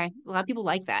 Okay. A lot of people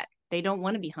like that. They don't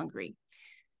want to be hungry.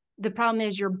 The problem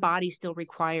is your body still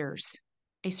requires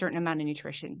a certain amount of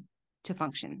nutrition to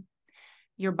function.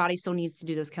 Your body still needs to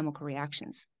do those chemical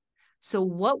reactions. So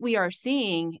what we are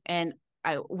seeing, and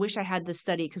I wish I had this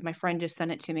study because my friend just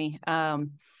sent it to me,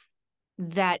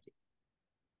 that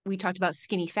we talked about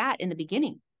skinny fat in the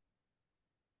beginning.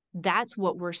 That's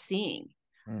what we're seeing.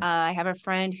 I have a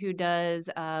friend who does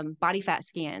body fat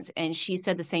scans, and she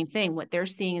said the same thing. What they're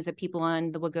seeing is that people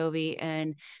on the Wegovy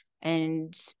and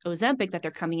Ozempic, that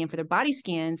they're coming in for their body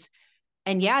scans,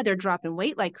 and yeah, they're dropping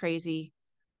weight like crazy,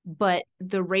 but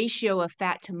the ratio of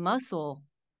fat to muscle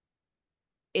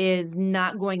is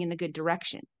not going in the good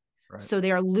direction. Right. So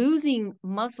they are losing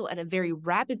muscle at a very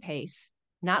rapid pace,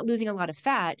 not losing a lot of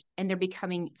fat, and they're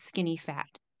becoming skinny fat.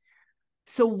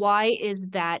 So why is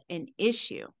that an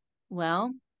issue?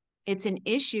 Well, It's an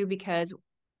issue because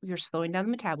you're slowing down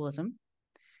the metabolism.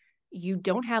 You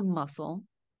don't have muscle.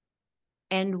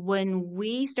 And when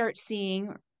we start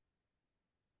seeing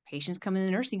patients come in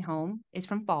the nursing home, it's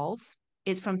from falls.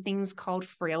 It's from things called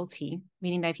frailty,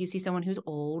 meaning that if you see someone who's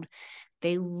old,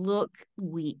 they look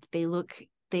weak. They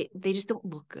just don't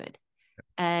look good.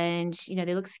 And,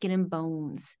 they look skin and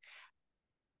bones.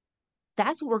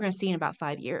 That's what we're going to see in about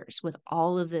 5 years with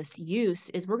all of this use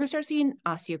is we're going to start seeing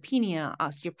osteopenia,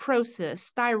 osteoporosis,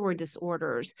 thyroid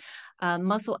disorders,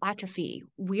 muscle atrophy.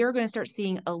 We are going to start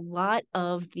seeing a lot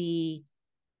of the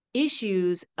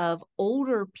issues of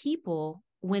older people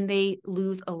when they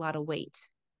lose a lot of weight.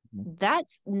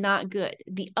 That's not good.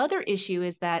 The other issue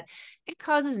is that it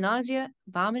causes nausea,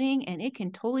 vomiting, and it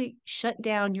can totally shut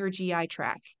down your GI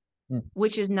tract,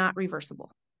 which is not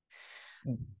reversible.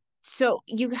 So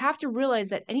you have to realize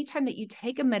that anytime that you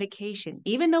take a medication,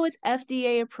 even though it's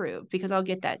FDA approved, because I'll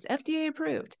get that, it's FDA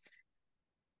approved,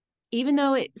 even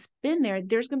though it's been there,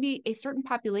 there's going to be a certain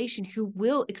population who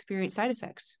will experience side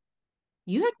effects.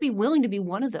 You have to be willing to be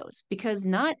one of those because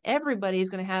not everybody is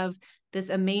going to have this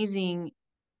amazing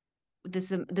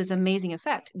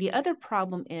effect. The other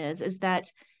problem is that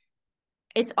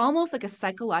it's almost like a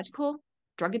psychological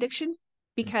drug addiction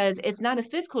because it's not a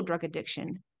physical drug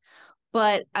addiction.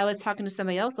 But I was talking to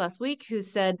somebody else last week who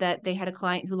said that they had a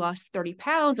client who lost 30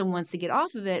 pounds and wants to get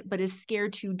off of it, but is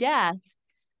scared to death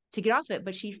to get off it.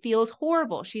 But she feels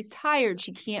horrible. She's tired.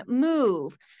 She can't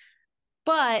move.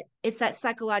 But it's that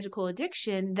psychological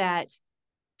addiction that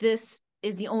this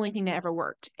is the only thing that ever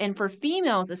worked. And for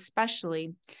females,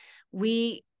 especially,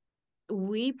 we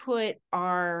put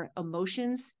our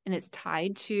emotions and it's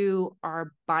tied to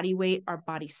our body weight, our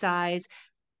body size,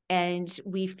 and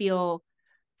we feel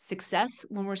success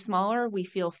when we're smaller, we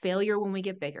feel failure when we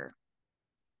get bigger.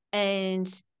 And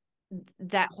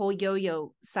that whole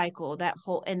yo-yo cycle,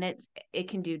 and that it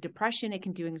can do depression, it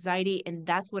can do anxiety. And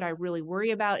that's what I really worry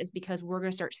about is because we're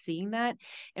going to start seeing that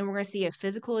and we're going to see a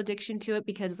physical addiction to it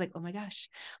because it's like, oh my gosh,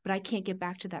 but I can't get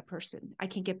back to that person. I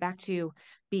can't get back to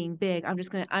being big. I'm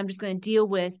just going to deal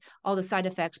with all the side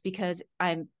effects because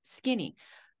I'm skinny.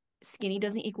 Skinny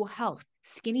doesn't equal health.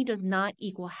 Skinny does not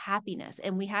equal happiness.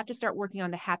 And we have to start working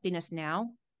on the happiness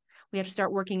now. We have to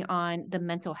start working on the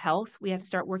mental health. We have to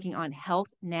start working on health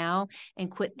now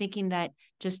and quit thinking that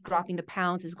just dropping the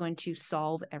pounds is going to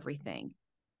solve everything.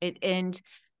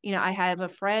 I have a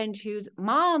friend whose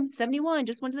mom, 71,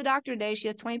 just went to the doctor today. She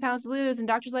has 20 pounds to lose. And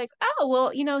doctor's like, oh,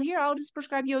 well, here, I'll just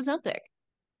prescribe you Ozempic.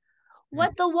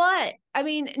 What the what? I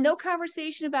mean, no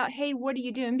conversation about, hey, what are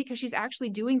you doing? Because she's actually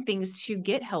doing things to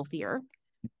get healthier.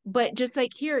 But just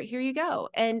like, here you go.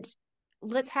 And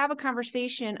let's have a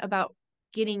conversation about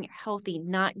getting healthy,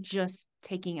 not just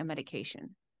taking a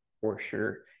medication. For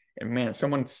sure. And man,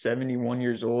 someone 71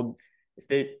 years old,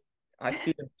 I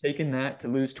see them taking that to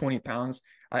lose 20 pounds.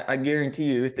 I guarantee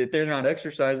you, if they're not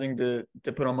exercising to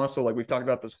put on muscle, like we've talked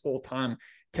about this whole time,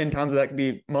 10 pounds of that could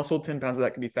be muscle, 10 pounds of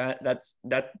that could be fat.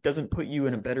 That doesn't put you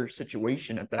in a better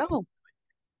situation at that point.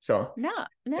 So no,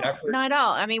 not at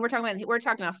all. I mean, we're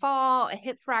talking a fall, a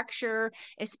hip fracture,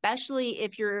 especially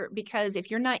if you're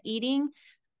not eating.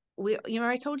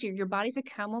 I told you your body's a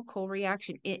chemical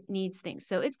reaction. It needs things.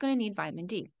 So it's going to need vitamin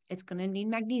D. It's going to need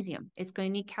magnesium. It's going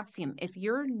to need calcium. If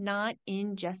you're not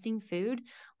ingesting food,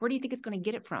 where do you think it's going to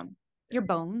get it from? Your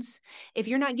bones. If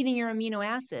you're not getting your amino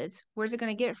acids, where's it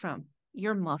going to get it from?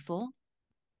 Your muscle.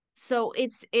 So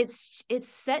it's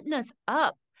setting us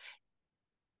up.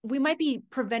 We might be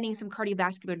preventing some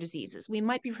cardiovascular diseases. We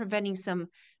might be preventing some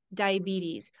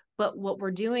diabetes. But what we're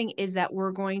doing is that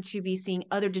we're going to be seeing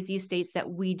other disease states that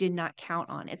we did not count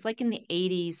on. It's like in the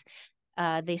 80s,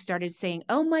 they started saying,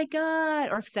 oh my God,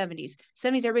 or 70s,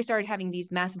 everybody started having these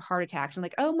massive heart attacks. And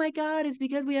like, oh my God, it's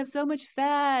because we have so much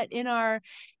fat in our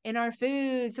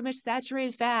food, so much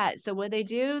saturated fat. So what they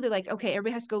do, they're like, okay,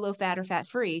 everybody has to go low fat or fat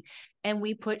free. And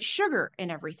we put sugar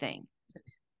in everything.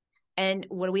 And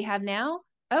what do we have now?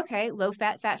 Okay, low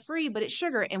fat, fat free, but it's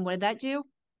sugar. And what did that do?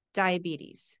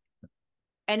 Diabetes.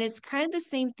 And it's kind of the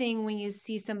same thing when you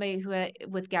see somebody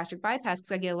with gastric bypass,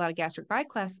 because I get a lot of gastric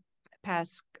bypass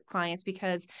clients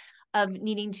because of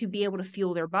needing to be able to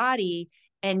fuel their body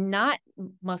and not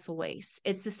muscle waste.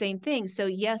 It's the same thing. So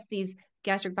yes, these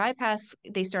gastric bypass,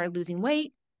 they started losing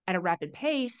weight at a rapid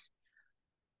pace,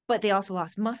 but they also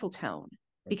lost muscle tone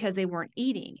because they weren't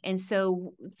eating. And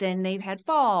so then they've had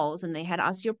falls and they had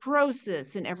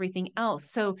osteoporosis and everything else.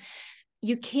 So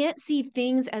you can't see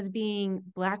things as being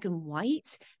black and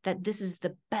white, that this is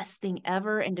the best thing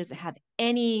ever and doesn't have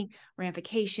any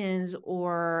ramifications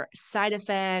or side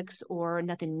effects or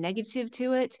nothing negative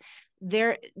to it.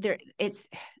 There's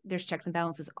checks and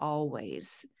balances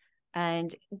always.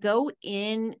 and go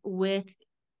in with,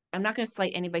 I'm not going to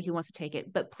slight anybody who wants to take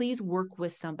it, but please work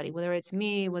with somebody, whether it's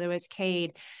me, whether it's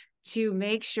Cade, to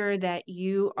make sure that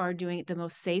you are doing it the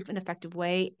most safe and effective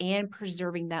way and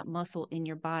preserving that muscle in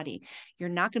your body. You're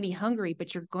not going to be hungry,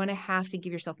 but you're going to have to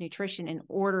give yourself nutrition in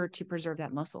order to preserve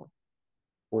that muscle.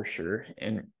 For sure.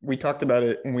 And we talked about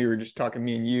it when we were just talking,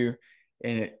 me and you,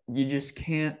 and you just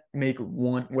can't make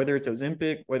one, whether it's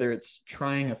Ozempic, whether it's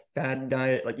trying a fad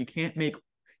diet, like you can't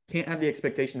have the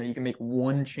expectation that you can make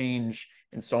one change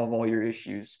and solve all your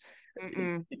issues.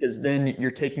 Because then you're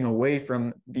taking away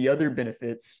from the other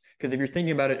benefits. Because if you're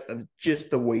thinking about it of just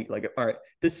the weight, like, all right,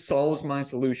 this solves my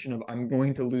solution of I'm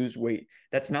going to lose weight.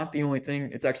 That's not the only thing.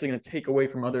 It's actually going to take away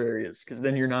from other areas, because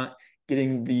then you're not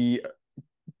getting the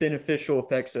beneficial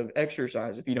effects of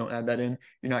exercise. If you don't add that in,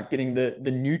 you're not getting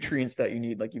the nutrients that you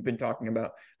need, like you've been talking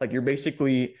about. Like you're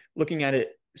basically looking at it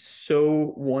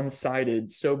so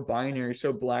one-sided, so binary,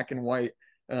 so black and white,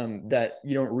 that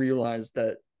you don't realize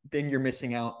that then you're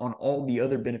missing out on all the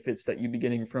other benefits that you'd be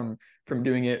getting from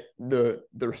doing it the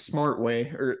smart way,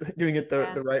 or doing it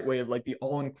the right way, of like the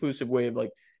all-inclusive way of,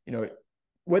 like, you know,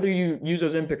 whether you use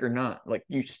Ozempic or not, like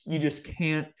you just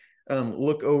can't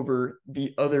look over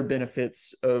the other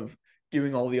benefits of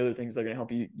doing all the other things that are going to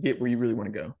help you get where you really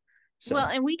want to go. So. Well,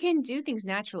 and we can do things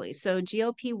naturally. So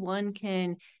GLP-1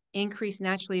 can increase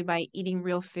naturally by eating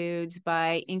real foods,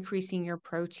 by increasing your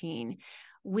protein.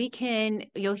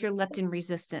 You'll hear leptin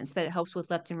resistance, that it helps with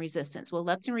leptin resistance. Well,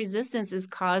 leptin resistance is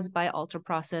caused by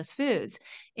ultra-processed foods.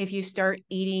 If you start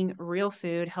eating real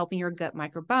food, helping your gut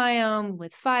microbiome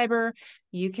with fiber,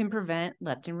 you can prevent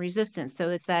leptin resistance.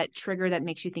 So it's that trigger that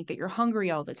makes you think that you're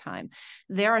hungry all the time.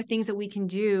 There are things that we can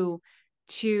do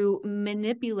to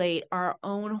manipulate our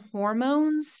own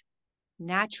hormones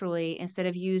naturally instead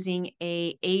of using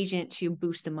an agent to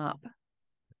boost them up.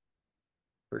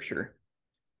 For sure.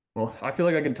 Well, I feel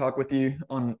like I can talk with you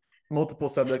on multiple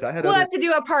subjects. We'll have to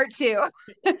do a part 2.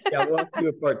 Yeah, we'll have to do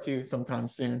a part 2 sometime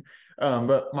soon.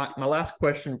 But my last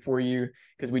question for you,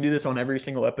 because we do this on every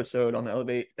single episode on the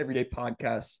Elevate Everyday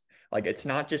podcast, like it's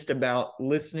not just about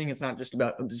listening, it's not just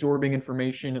about absorbing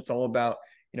information, it's all about,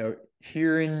 you know,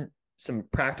 hearing some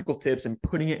practical tips and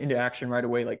putting it into action right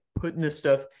away, like putting this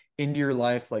stuff into your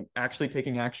life, like actually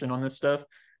taking action on this stuff.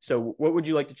 So what would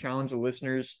you like to challenge the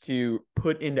listeners to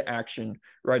put into action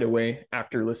right away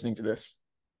after listening to this?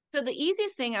 So the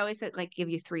easiest thing, I always say, like, give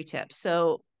you 3 tips.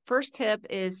 So first tip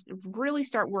is really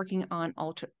start working on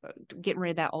getting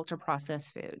rid of that ultra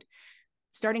processed food.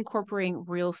 Start incorporating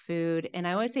real food. And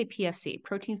I always say PFC,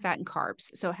 protein, fat, and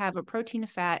carbs. So have a protein, a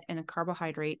fat, and a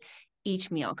carbohydrate each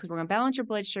meal, because we're going to balance your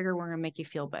blood sugar. We're going to make you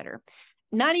feel better.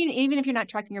 Not even if you're not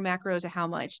tracking your macros or how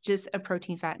much, just a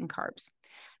protein, fat, and carbs.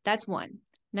 That's one.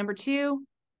 Number 2,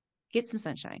 get some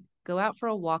sunshine. Go out for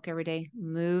a walk every day.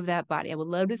 Move that body. I would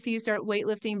love to see you start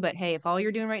weightlifting, but hey, if all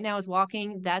you're doing right now is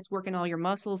walking, that's working all your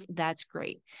muscles. That's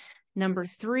great. Number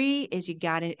 3 is you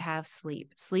got to have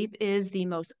sleep. Sleep is the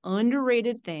most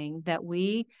underrated thing that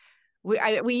we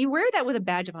wear that with a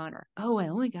badge of honor. Oh, I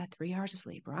only got 3 hours of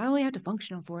sleep, or I only have to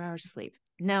function on 4 hours of sleep.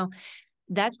 No,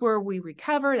 that's where we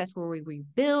recover. That's where we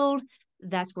rebuild.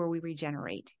 That's where we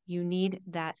regenerate. You need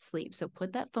that sleep. So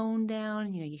put that phone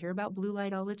down. You know, you hear about blue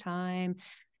light all the time.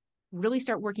 Really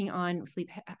start working on sleep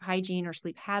hygiene or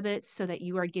sleep habits so that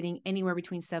you are getting anywhere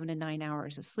between 7 to 9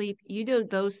 hours of sleep. You do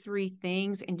those 3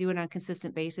 things and do it on a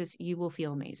consistent basis, you will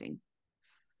feel amazing.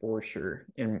 For sure.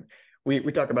 And we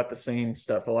talk about the same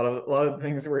stuff. A lot of the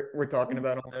things we're talking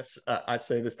about on this, I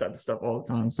say this type of stuff all the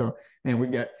time. So,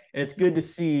 man, and it's good to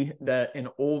see that an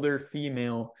older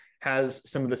female has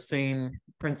some of the same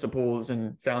principles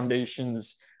and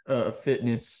foundations of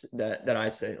fitness that I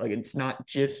say. Like, it's not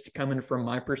just coming from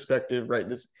my perspective, right?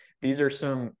 These are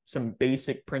some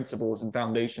basic principles and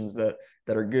foundations that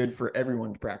are good for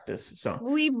everyone to practice. So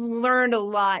we've learned a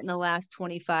lot in the last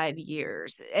 25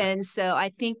 years. And so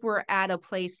I think we're at a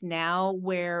place now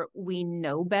where we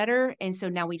know better. And so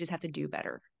now we just have to do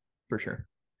better. For sure.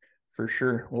 For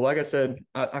sure. Well, like I said,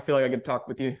 I feel like I could talk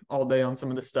with you all day on some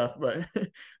of this stuff, but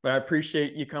I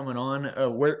appreciate you coming on.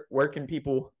 Where can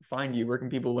people find you? Where can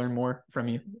people learn more from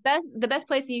you? The best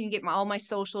place that you can get all my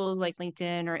socials, like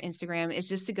LinkedIn or Instagram, is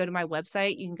just to go to my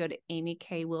website. You can go to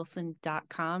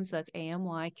amykwilson.com. So that's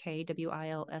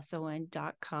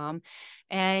AMYKWILSON.com.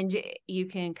 And you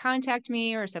can contact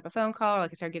me or set up a phone call, or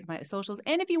like I said, get my socials.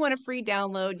 And if you want a free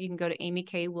download, you can go to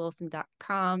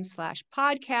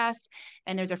amykwilson.com/podcast,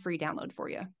 and there's a free download for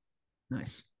you.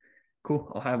 Nice.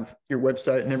 Cool. I'll have your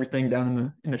website and everything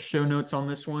down in the show notes on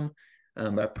this one.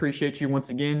 I appreciate you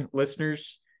once again,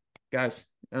 listeners. Guys,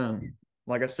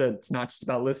 like I said, it's not just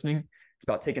about listening, It's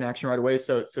about taking action right away.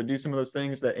 So do some of those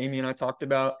things that Amy and I talked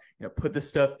about. Put this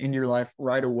stuff into your life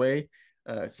right away.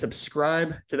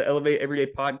 Subscribe to the Elevate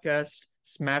Everyday podcast.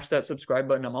 Smash that subscribe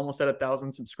button. I'm almost at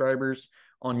 1,000 subscribers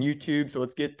on YouTube, so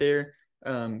let's get there.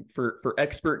 For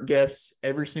expert guests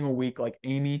every single week, like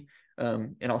Amy.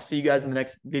 And I'll see you guys in the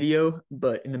next video.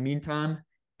 But in the meantime,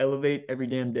 elevate every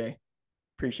damn day.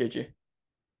 Appreciate you.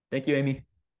 Thank you, Amy.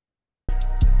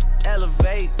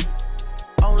 Elevate.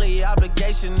 Only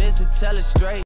obligation is to tell it straight.